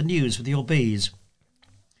to share the news with your bees.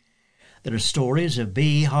 There are stories of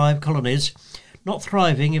bee hive colonies not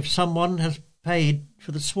thriving if someone has paid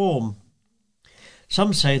for the swarm.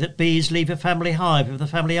 Some say that bees leave a family hive if the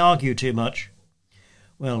family argue too much.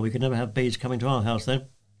 Well, we could never have bees coming to our house then.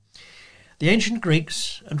 The ancient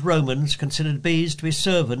Greeks and Romans considered bees to be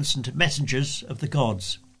servants and messengers of the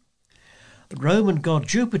gods. The Roman god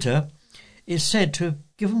Jupiter is said to have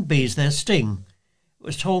given bees their sting. It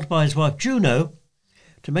was told by his wife Juno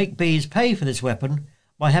to make bees pay for this weapon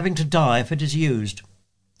by having to die if it is used.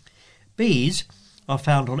 Bees are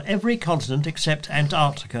found on every continent except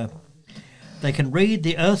Antarctica. They can read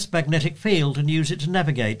the Earth's magnetic field and use it to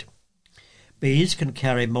navigate. Bees can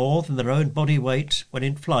carry more than their own body weight when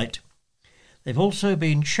in flight. They've also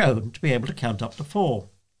been shown to be able to count up to 4.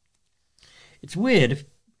 It's weird,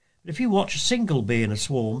 if you watch a single bee in a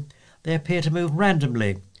swarm, they appear to move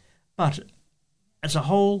randomly, but as a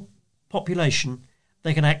whole population,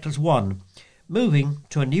 they can act as one, moving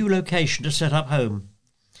to a new location to set up home.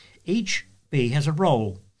 Each bee has a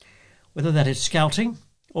role, whether that is scouting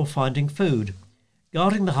or finding food,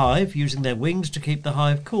 guarding the hive using their wings to keep the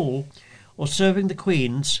hive cool, or serving the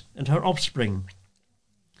queens and her offspring.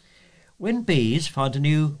 When bees find a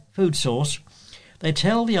new food source, they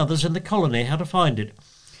tell the others in the colony how to find it,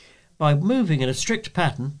 by moving in a strict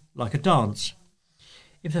pattern like a dance.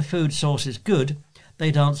 If the food source is good,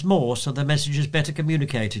 they dance more so the message is better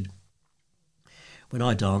communicated. When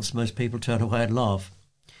I dance, most people turn away and laugh.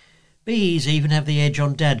 Bees even have the edge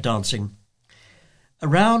on dad dancing.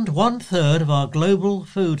 Around 1/3 of our global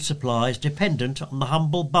food supply is dependent on the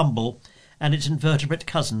humble bumble and its invertebrate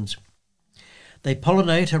cousins. They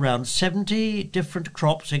pollinate around 70 different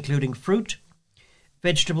crops, including fruit,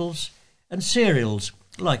 vegetables, and cereals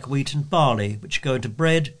like wheat and barley, which go into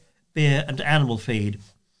bread, beer, and animal feed.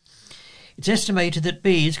 It's estimated that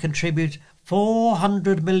bees contribute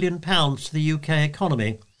 £400 million to the UK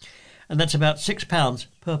economy, and that's about £6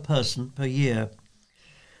 per person per year.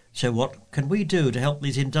 So what can we do to help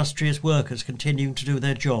these industrious workers continuing to do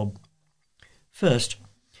their job? First,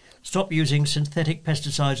 stop using synthetic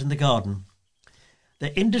pesticides in the garden.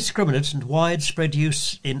 Their indiscriminate and widespread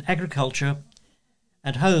use in agriculture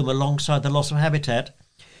and home alongside the loss of habitat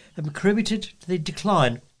have contributed to the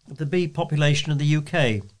decline of the bee population in the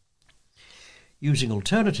UK. Using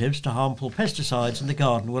alternatives to harmful pesticides in the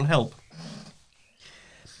garden will help.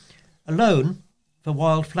 A loan for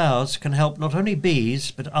wildflowers can help not only bees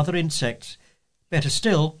but other insects. Better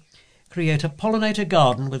still, create a pollinator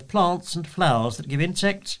garden with plants and flowers that give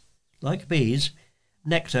insects, like bees,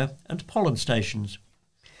 nectar and pollen stations.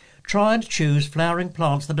 Try and choose flowering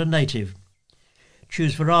plants that are native.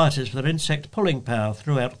 Choose varieties for their insect pulling power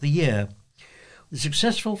throughout the year. With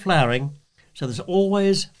successful flowering, so there's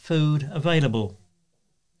always food available.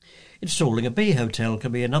 Installing a bee hotel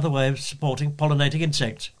can be another way of supporting pollinating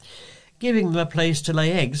insects, giving them a place to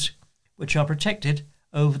lay eggs, which are protected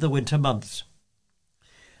over the winter months.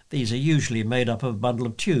 These are usually made up of a bundle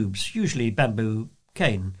of tubes, usually bamboo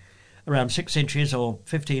cane, around 6 inches or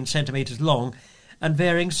 15 centimetres long, and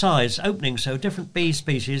varying size, opening so different bee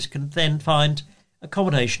species can then find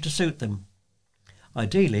accommodation to suit them.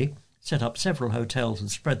 Ideally, set up several hotels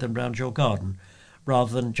and spread them round your garden,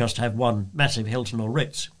 rather than just have one massive Hilton or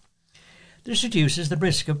Ritz. This reduces the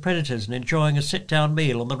risk of predators and enjoying a sit-down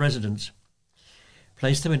meal on the residence.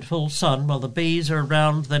 Place them in full sun while the bees are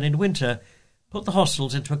around, then in winter, put the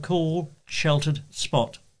hostels into a cool, sheltered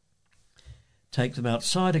spot. Take them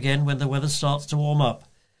outside again when the weather starts to warm up,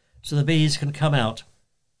 so the bees can come out.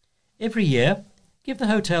 Every year, give the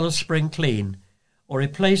hotel a spring clean, or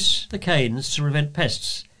replace the canes to prevent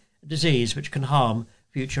pests, a disease which can harm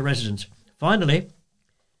future residents. Finally,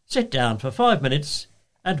 sit down for 5 minutes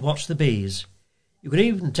and watch the bees. You can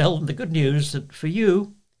even tell them the good news that for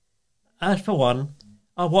you, and for one,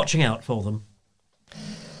 are watching out for them.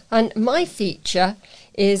 And my feature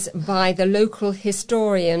is by the local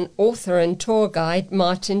historian, author and tour guide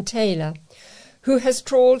Martin Taylor, who has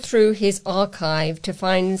trawled through his archive to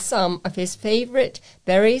find some of his favourite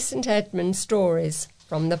Bury St Edmunds stories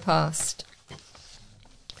from the past.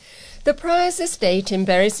 The Prior's estate in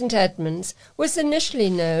Bury St Edmunds was initially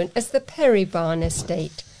known as the Perry Barn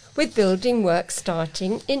Estate, with building work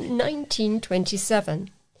starting in 1927.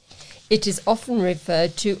 It is often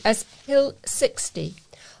referred to as Hill 60,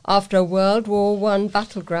 after a World War I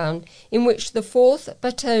battleground in which the 4th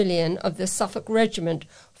Battalion of the Suffolk Regiment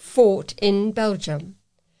fought in Belgium.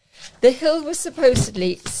 The hill was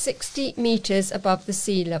supposedly 60 metres above the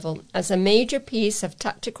sea level. As a major piece of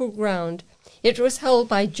tactical ground, it was held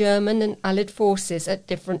by German and Allied forces at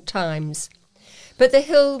different times. But the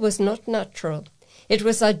hill was not natural. It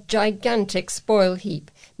was a gigantic spoil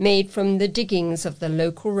heap made from the diggings of the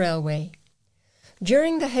local railway.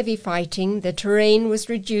 During the heavy fighting, the terrain was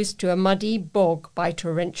reduced to a muddy bog by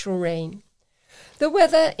torrential rain. The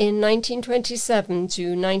weather in 1927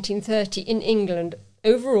 to 1930 in England,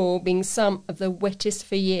 overall being some of the wettest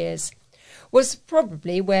for years, was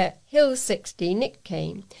probably where Hill 60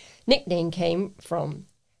 nickname came from.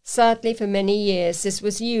 Sadly, for many years this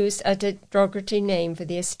was used as a derogatory name for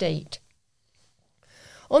the estate.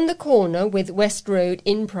 On the corner with West Road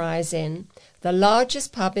in Priors Inn, the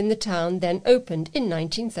largest pub in the town then opened in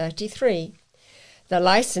 1933, the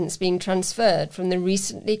licence being transferred from the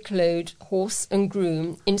recently closed Horse and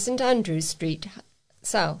Groom in St Andrews Street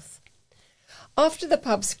South. After the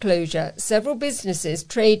pub's closure, several businesses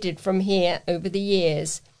traded from here over the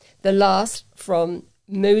years, the last from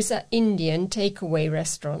Mosa Indian takeaway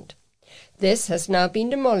restaurant. This has now been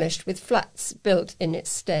demolished with flats built in its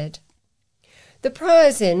stead. The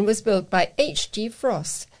Priors Inn was built by H.G.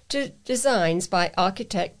 Frost to designs by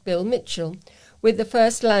architect Bill Mitchell, with the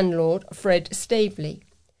first landlord Fred Staveley.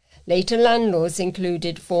 Later landlords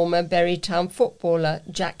included former Bury Town footballer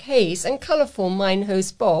Jack Hayes and colourful mine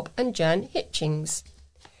host Bob and Jan Hitchings.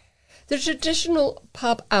 The traditional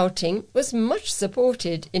pub outing was much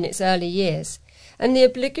supported in its early years, and the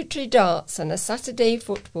obligatory darts and a Saturday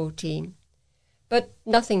football team. But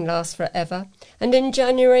nothing lasts forever, and in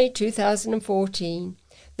January 2014,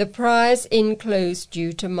 the Priors Inn closed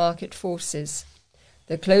due to market forces.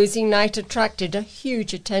 The closing night attracted a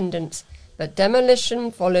huge attendance, but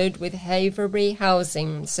demolition followed, with Haverbury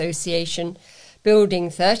Housing Association building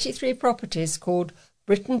 33 properties called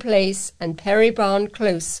Britton Place and Perry Barn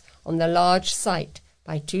Close on the large site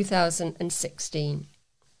by 2016.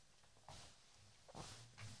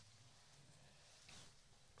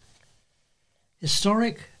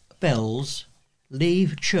 Historic bells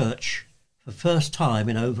leave church for first time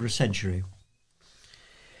in over a century.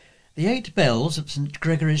 The 8 bells at St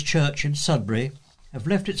Gregory's Church in Sudbury have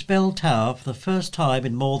left its bell tower for the first time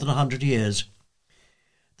in more than 100 years.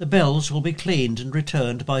 The bells will be cleaned and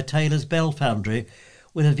returned by Taylor's Bell Foundry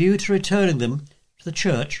with a view to returning them to the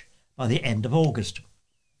church by the end of August.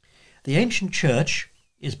 The ancient church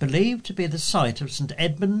is believed to be the site of St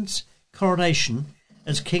Edmund's coronation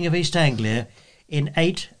as King of East Anglia in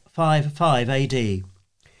 855 AD. The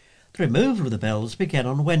removal of the bells began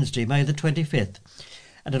on Wednesday, May the 25th,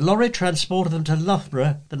 and a lorry transported them to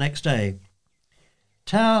Loughborough the next day.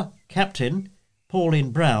 Tower Captain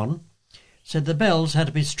Pauline Brown said the bells had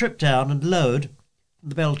to be stripped down and lowered from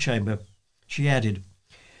the bell chamber. She added,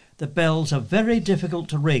 "The bells are very difficult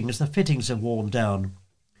to ring as the fittings are worn down.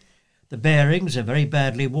 The bearings are very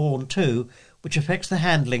badly worn too, which affects the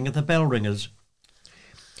handling of the bell ringers.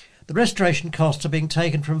 The restoration costs are being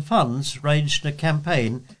taken from funds raised in a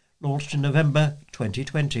campaign launched in November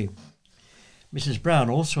 2020. Mrs Brown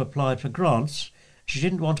also applied for grants. She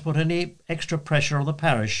didn't want to put any extra pressure on the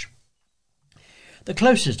parish. The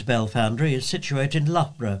closest bell foundry is situated in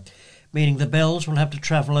Loughborough, meaning the bells will have to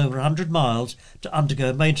travel over 100 miles to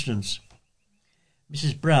undergo maintenance.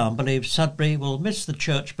 Mrs Brown believes Sudbury will miss the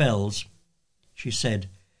church bells. She said,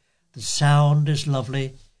 "The sound is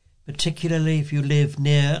lovely, particularly if you live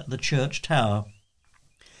near the church tower."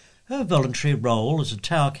 Her voluntary role as a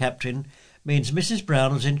tower captain means Mrs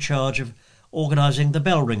Brown is in charge of organising the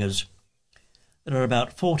bell ringers. There are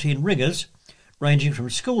about 14 ringers, ranging from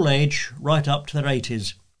school age right up to their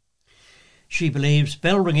 80s. She believes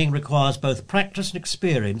bell ringing requires both practice and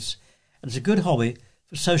experience, and is a good hobby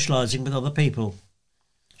for socialising with other people.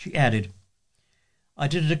 She added, "I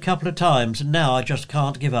did it a couple of times and now I just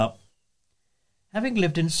can't give up." Having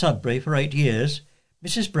lived in Sudbury for 8 years,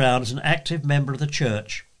 Mrs Brown is an active member of the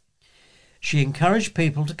church. She encouraged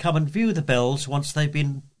people to come and view the bells once they've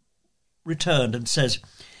been returned and says,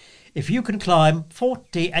 "If you can climb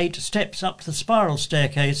 48 steps up the spiral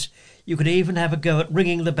staircase, you can even have a go at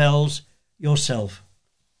ringing the bells yourself."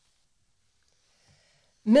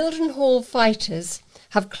 Mildenhall fighters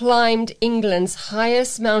have climbed England's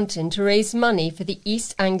highest mountain to raise money for the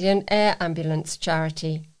East Anglian Air Ambulance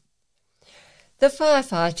charity. The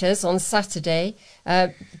firefighters on Saturday,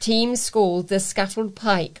 team scaled the Scaffold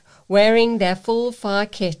Pike, wearing their full fire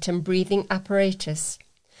kit and breathing apparatus.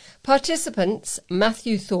 Participants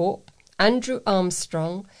Matthew Thorpe, Andrew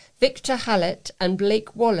Armstrong, Victor Hallett and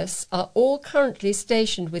Blake Wallace are all currently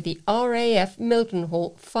stationed with the RAF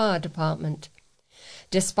Mildenhall Fire Department.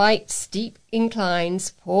 Despite steep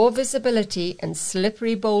inclines, poor visibility and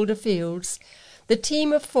slippery boulder fields, the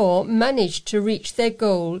team of 4 managed to reach their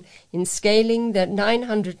goal in scaling the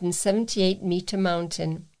 978-metre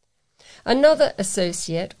mountain. Another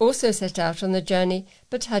associate also set out on the journey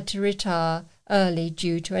but had to retire early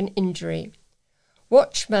due to an injury.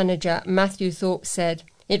 Watch manager Matthew Thorpe said,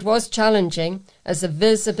 "It was challenging as the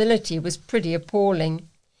visibility was pretty appalling."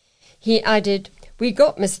 He added, "We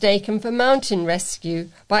got mistaken for mountain rescue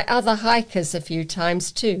by other hikers a few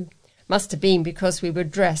times too. Must have been because we were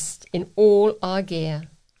dressed in all our gear."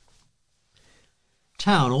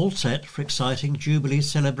 Town all set for exciting Jubilee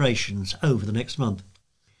celebrations over the next month.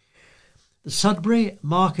 The Sudbury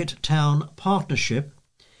Market Town Partnership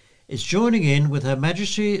is joining in with Her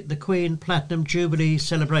Majesty the Queen Platinum Jubilee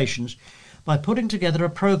celebrations by putting together a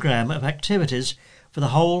programme of activities for the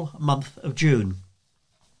whole month of June.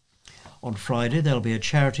 On Friday there will be a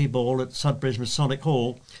charity ball at Sudbury's Masonic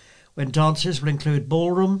Hall when dances will include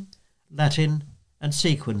ballroom, Latin and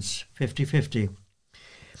sequence 50-50.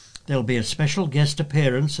 There will be a special guest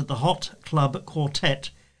appearance at the Hot Club Quartet,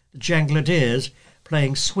 the Jangladiers,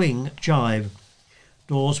 playing swing jive.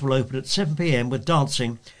 Doors will open at 7 p.m. with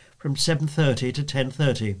dancing from 7:30 to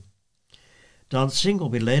 10:30. Dancing will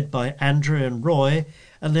be led by Andrew and Roy,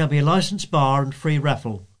 and there'll be a licensed bar and free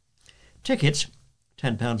raffle. Tickets,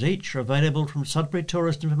 £10 each, are available from Sudbury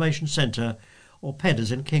Tourist Information Centre or Peddars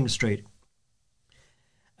in King Street.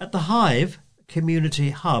 At the Hive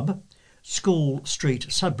Community Hub, School Street,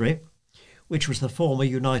 Sudbury, which was the former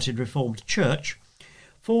United Reformed Church,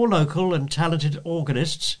 4 local and talented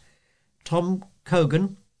organists, Tom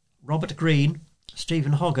Cogan, Robert Green,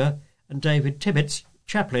 Stephen Hogger and David Tibbets,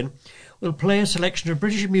 chaplain, will play a selection of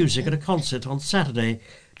British music at a concert on Saturday,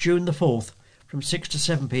 June the 4th, from 6 to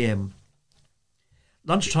 7 p.m.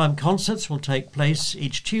 Lunchtime concerts will take place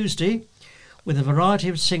each Tuesday with a variety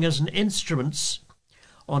of singers and instruments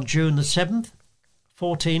on June the 7th,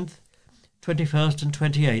 14th, 21st and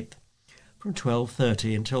 28th from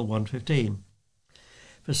 12:30 until 1:15.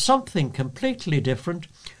 For something completely different,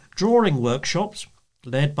 drawing workshops,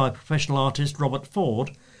 led by professional artist Robert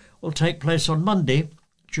Ford, will take place on Monday,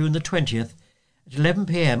 June the 20th at 11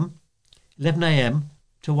 a.m.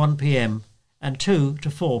 to 1 p.m. and 2 to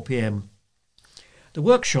 4 p.m. The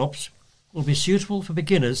workshops will be suitable for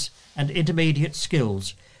beginners and intermediate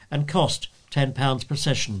skills and cost £10 per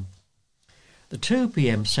session. The 2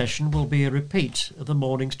 p.m. session will be a repeat of the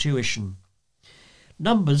morning's tuition.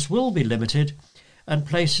 Numbers will be limited and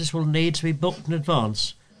places will need to be booked in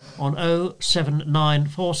advance on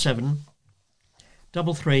 07947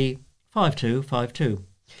 335252.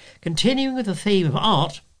 Continuing with the theme of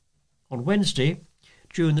art, on Wednesday,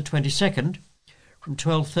 June the 22nd, from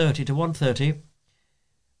 12:30 to 1:30,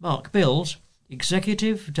 Mark Bills,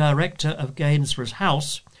 Executive Director of Gainsborough's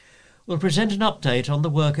House, will present an update on the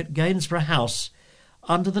work at Gainsborough House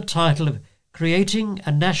under the title of Creating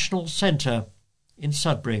a National Centre in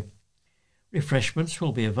Sudbury. Refreshments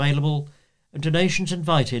will be available and donations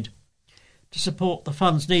invited to support the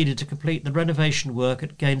funds needed to complete the renovation work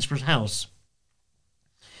at Gainsborough's House.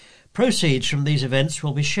 Proceeds from these events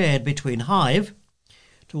will be shared between Hive,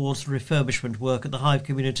 towards the refurbishment work at the Hive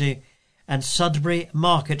community, and Sudbury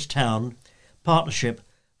Market Town Partnership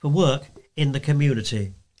for work in the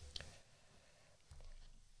community.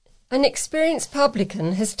 An experienced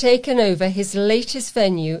publican has taken over his latest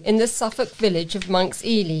venue in the Suffolk village of Monks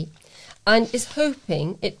Ely and is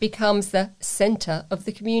hoping it becomes the centre of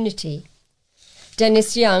the community.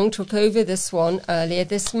 Dennis Young took over the Swan earlier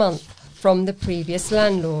this month from the previous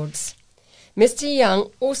landlords. Mr.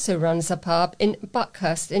 Young also runs a pub in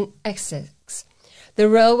Buckhurst in Essex, the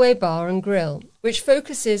Railway Bar and Grill, which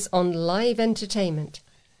focuses on live entertainment.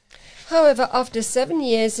 However, after 7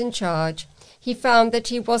 years in charge, he found that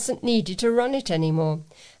he wasn't needed to run it anymore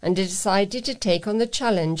and decided to take on the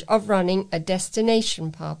challenge of running a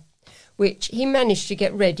destination pub, which he managed to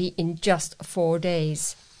get ready in just 4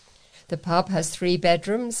 days. The pub has 3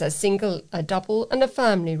 bedrooms, a single, a double and a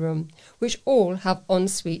family room, which all have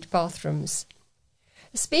ensuite bathrooms.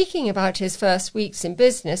 Speaking about his first weeks in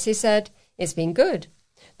business, he said, "It's been good.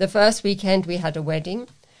 The first weekend we had a wedding.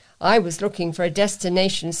 I was looking for a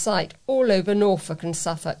destination site all over Norfolk and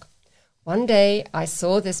Suffolk. One day I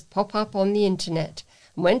saw this pop up on the internet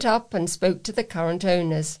and went up and spoke to the current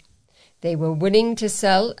owners. They were willing to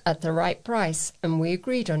sell at the right price and we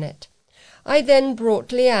agreed on it. I then brought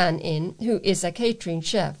Leanne in, who is a catering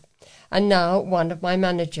chef, and now one of my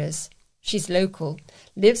managers. She's local,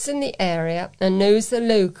 lives in the area and knows the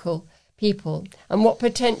local people and what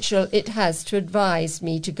potential it has to advise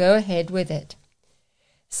me to go ahead with it.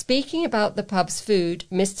 Speaking about the pub's food,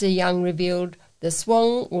 Mr. Young revealed the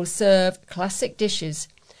Swan will serve classic dishes,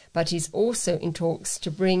 but he's also in talks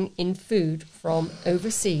to bring in food from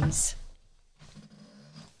overseas.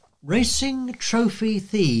 Racing trophy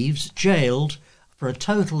thieves jailed for a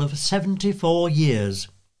total of 74 years.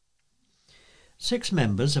 6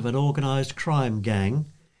 members of an organised crime gang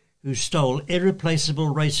who stole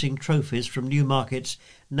irreplaceable racing trophies from Newmarket's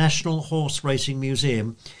National Horse Racing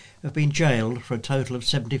Museum have been jailed for a total of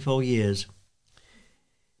 74 years.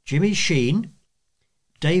 Jimmy Sheen,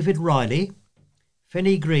 David Riley,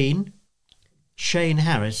 Finney Green, Shane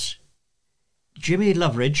Harris, Jimmy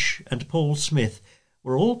Loveridge and Paul Smith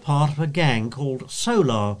were all part of a gang called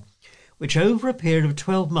Solar, which over a period of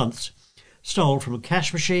 12 months stole from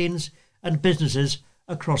cash machines and businesses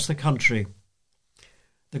across the country.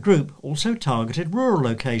 The group also targeted rural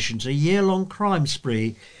locations, a year-long crime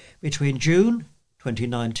spree between June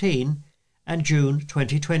 2019 and June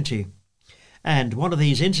 2020. And one of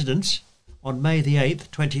these incidents, on May the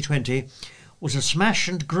 8th, 2020, was a smash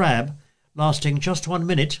and grab lasting just 1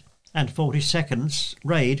 minute and 40 seconds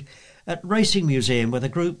raid at Racing Museum, where the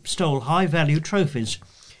group stole high-value trophies,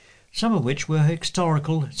 some of which were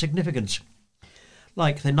historical significance,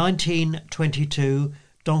 like the 1922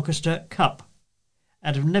 Doncaster Cup,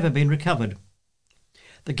 and have never been recovered.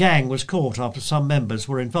 The gang was caught after some members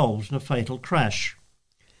were involved in a fatal crash.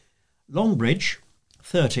 Longbridge,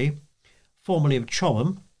 30, formerly of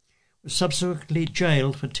Chobham, was subsequently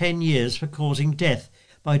jailed for 10 years for causing death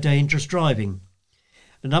by dangerous driving.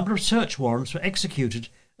 A number of search warrants were executed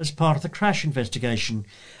as part of the crash investigation,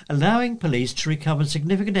 allowing police to recover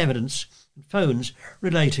significant evidence and phones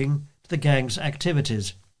relating to the gang's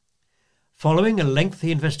activities. Following a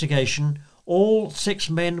lengthy investigation, all 6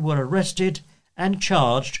 men were arrested and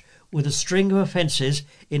charged with a string of offences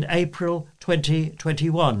in April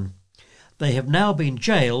 2021. They have now been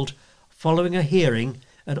jailed following a hearing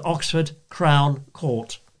at Oxford Crown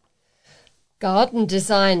Court. Garden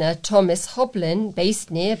designer Thomas Hoblin, based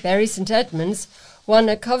near Bury St Edmunds, won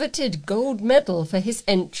a coveted gold medal for his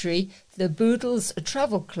entry to the Boodles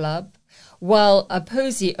Travel Club, while a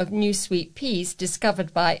posy of new sweet peas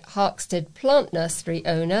discovered by Harkstead Plant Nursery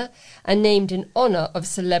owner and named in honour of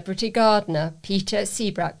celebrity gardener Peter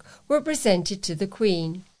Seabrack were presented to the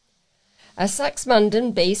Queen. A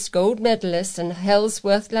Saxmundham-based gold medalist and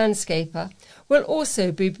Hellsworth landscaper will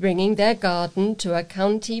also be bringing their garden to a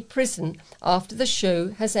county prison after the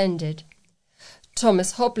show has ended.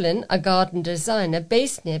 Thomas Hoblin, a garden designer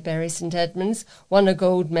based near Bury St Edmunds, won a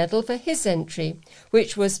gold medal for his entry,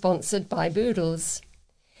 which was sponsored by Boodles.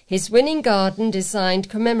 His winning garden design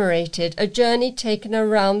commemorated a journey taken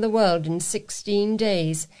around the world in 16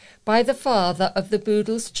 days by the father of the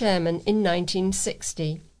Boodles chairman in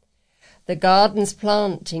 1960. The garden's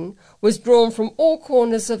planting was drawn from all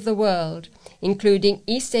corners of the world, including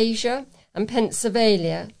East Asia and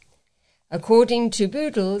Pennsylvania. According to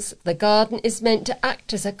Boodles, the garden is meant to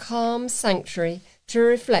act as a calm sanctuary to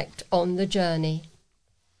reflect on the journey.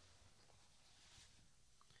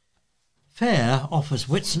 Fair offers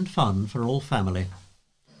wits and fun for all family.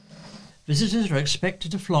 Visitors are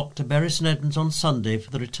expected to flock to Bury St Edmunds on Sunday for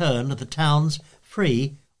the return of the town's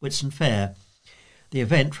free Whitsun Fair. The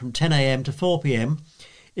event from 10 a.m. to 4 p.m.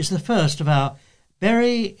 is the first of our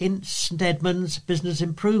Bury St Edmunds Business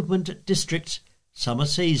Improvement District's summer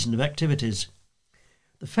season of activities.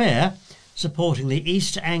 The fair, supporting the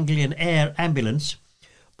East Anglian Air Ambulance,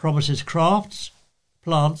 promises crafts,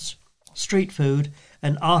 plants, street food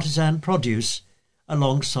and artisan produce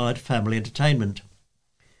alongside family entertainment.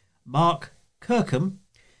 Mark Kirkham,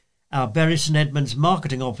 our Bury St Edmunds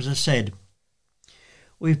marketing officer, said,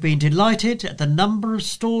 "We've been delighted at the number of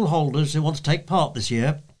stall holders who want to take part this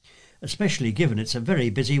year, especially given it's a very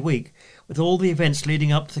busy week with all the events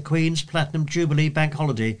leading up to the Queen's Platinum Jubilee Bank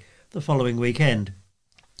Holiday the following weekend.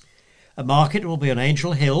 A market will be on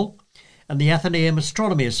Angel Hill, and the Athenaeum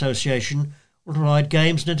Astronomy Association will provide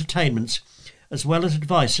games and entertainments, as well as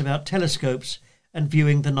advice about telescopes and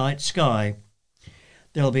viewing the night sky.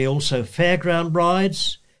 There will be also fairground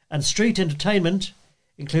rides and street entertainment,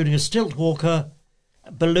 including a stilt walker,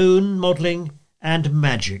 balloon modelling and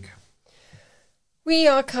magic." We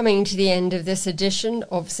are coming to the end of this edition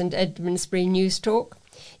of St Edmundsbury News Talk.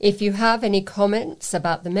 If you have any comments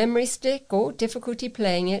about the memory stick or difficulty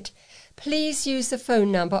playing it, please use the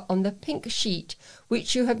phone number on the pink sheet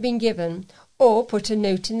which you have been given, or put a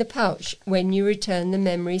note in the pouch when you return the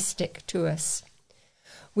memory stick to us.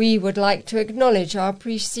 We would like to acknowledge our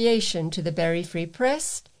appreciation to the Bury Free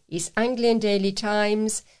Press, East Anglian Daily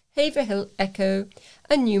Times, Haverhill Echo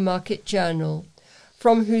and Newmarket Journal,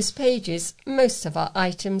 from whose pages most of our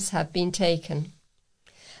items have been taken.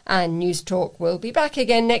 And News Talk will be back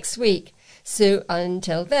again next week. So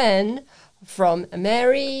until then, from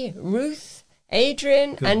Mary, Ruth,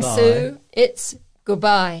 Adrian and Sue, it's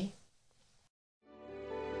goodbye.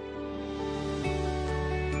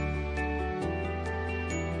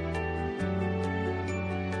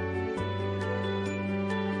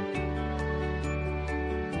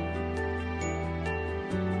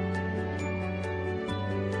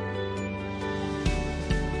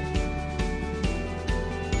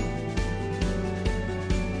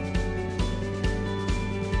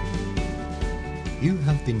 You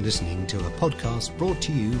have been listening to a podcast brought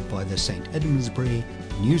to you by the St Edmundsbury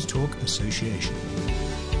News Talk Association.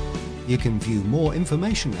 You can view more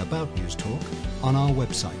information about News Talk on our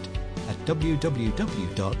website at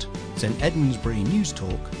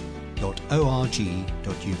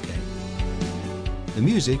www.stedmundsburynewstalk.org.uk. The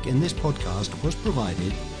music in this podcast was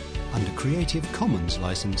provided under Creative Commons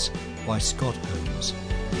license by Scott Holmes.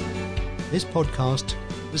 This podcast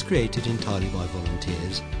was created entirely by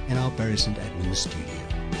volunteers in our Bury St Edmunds studio.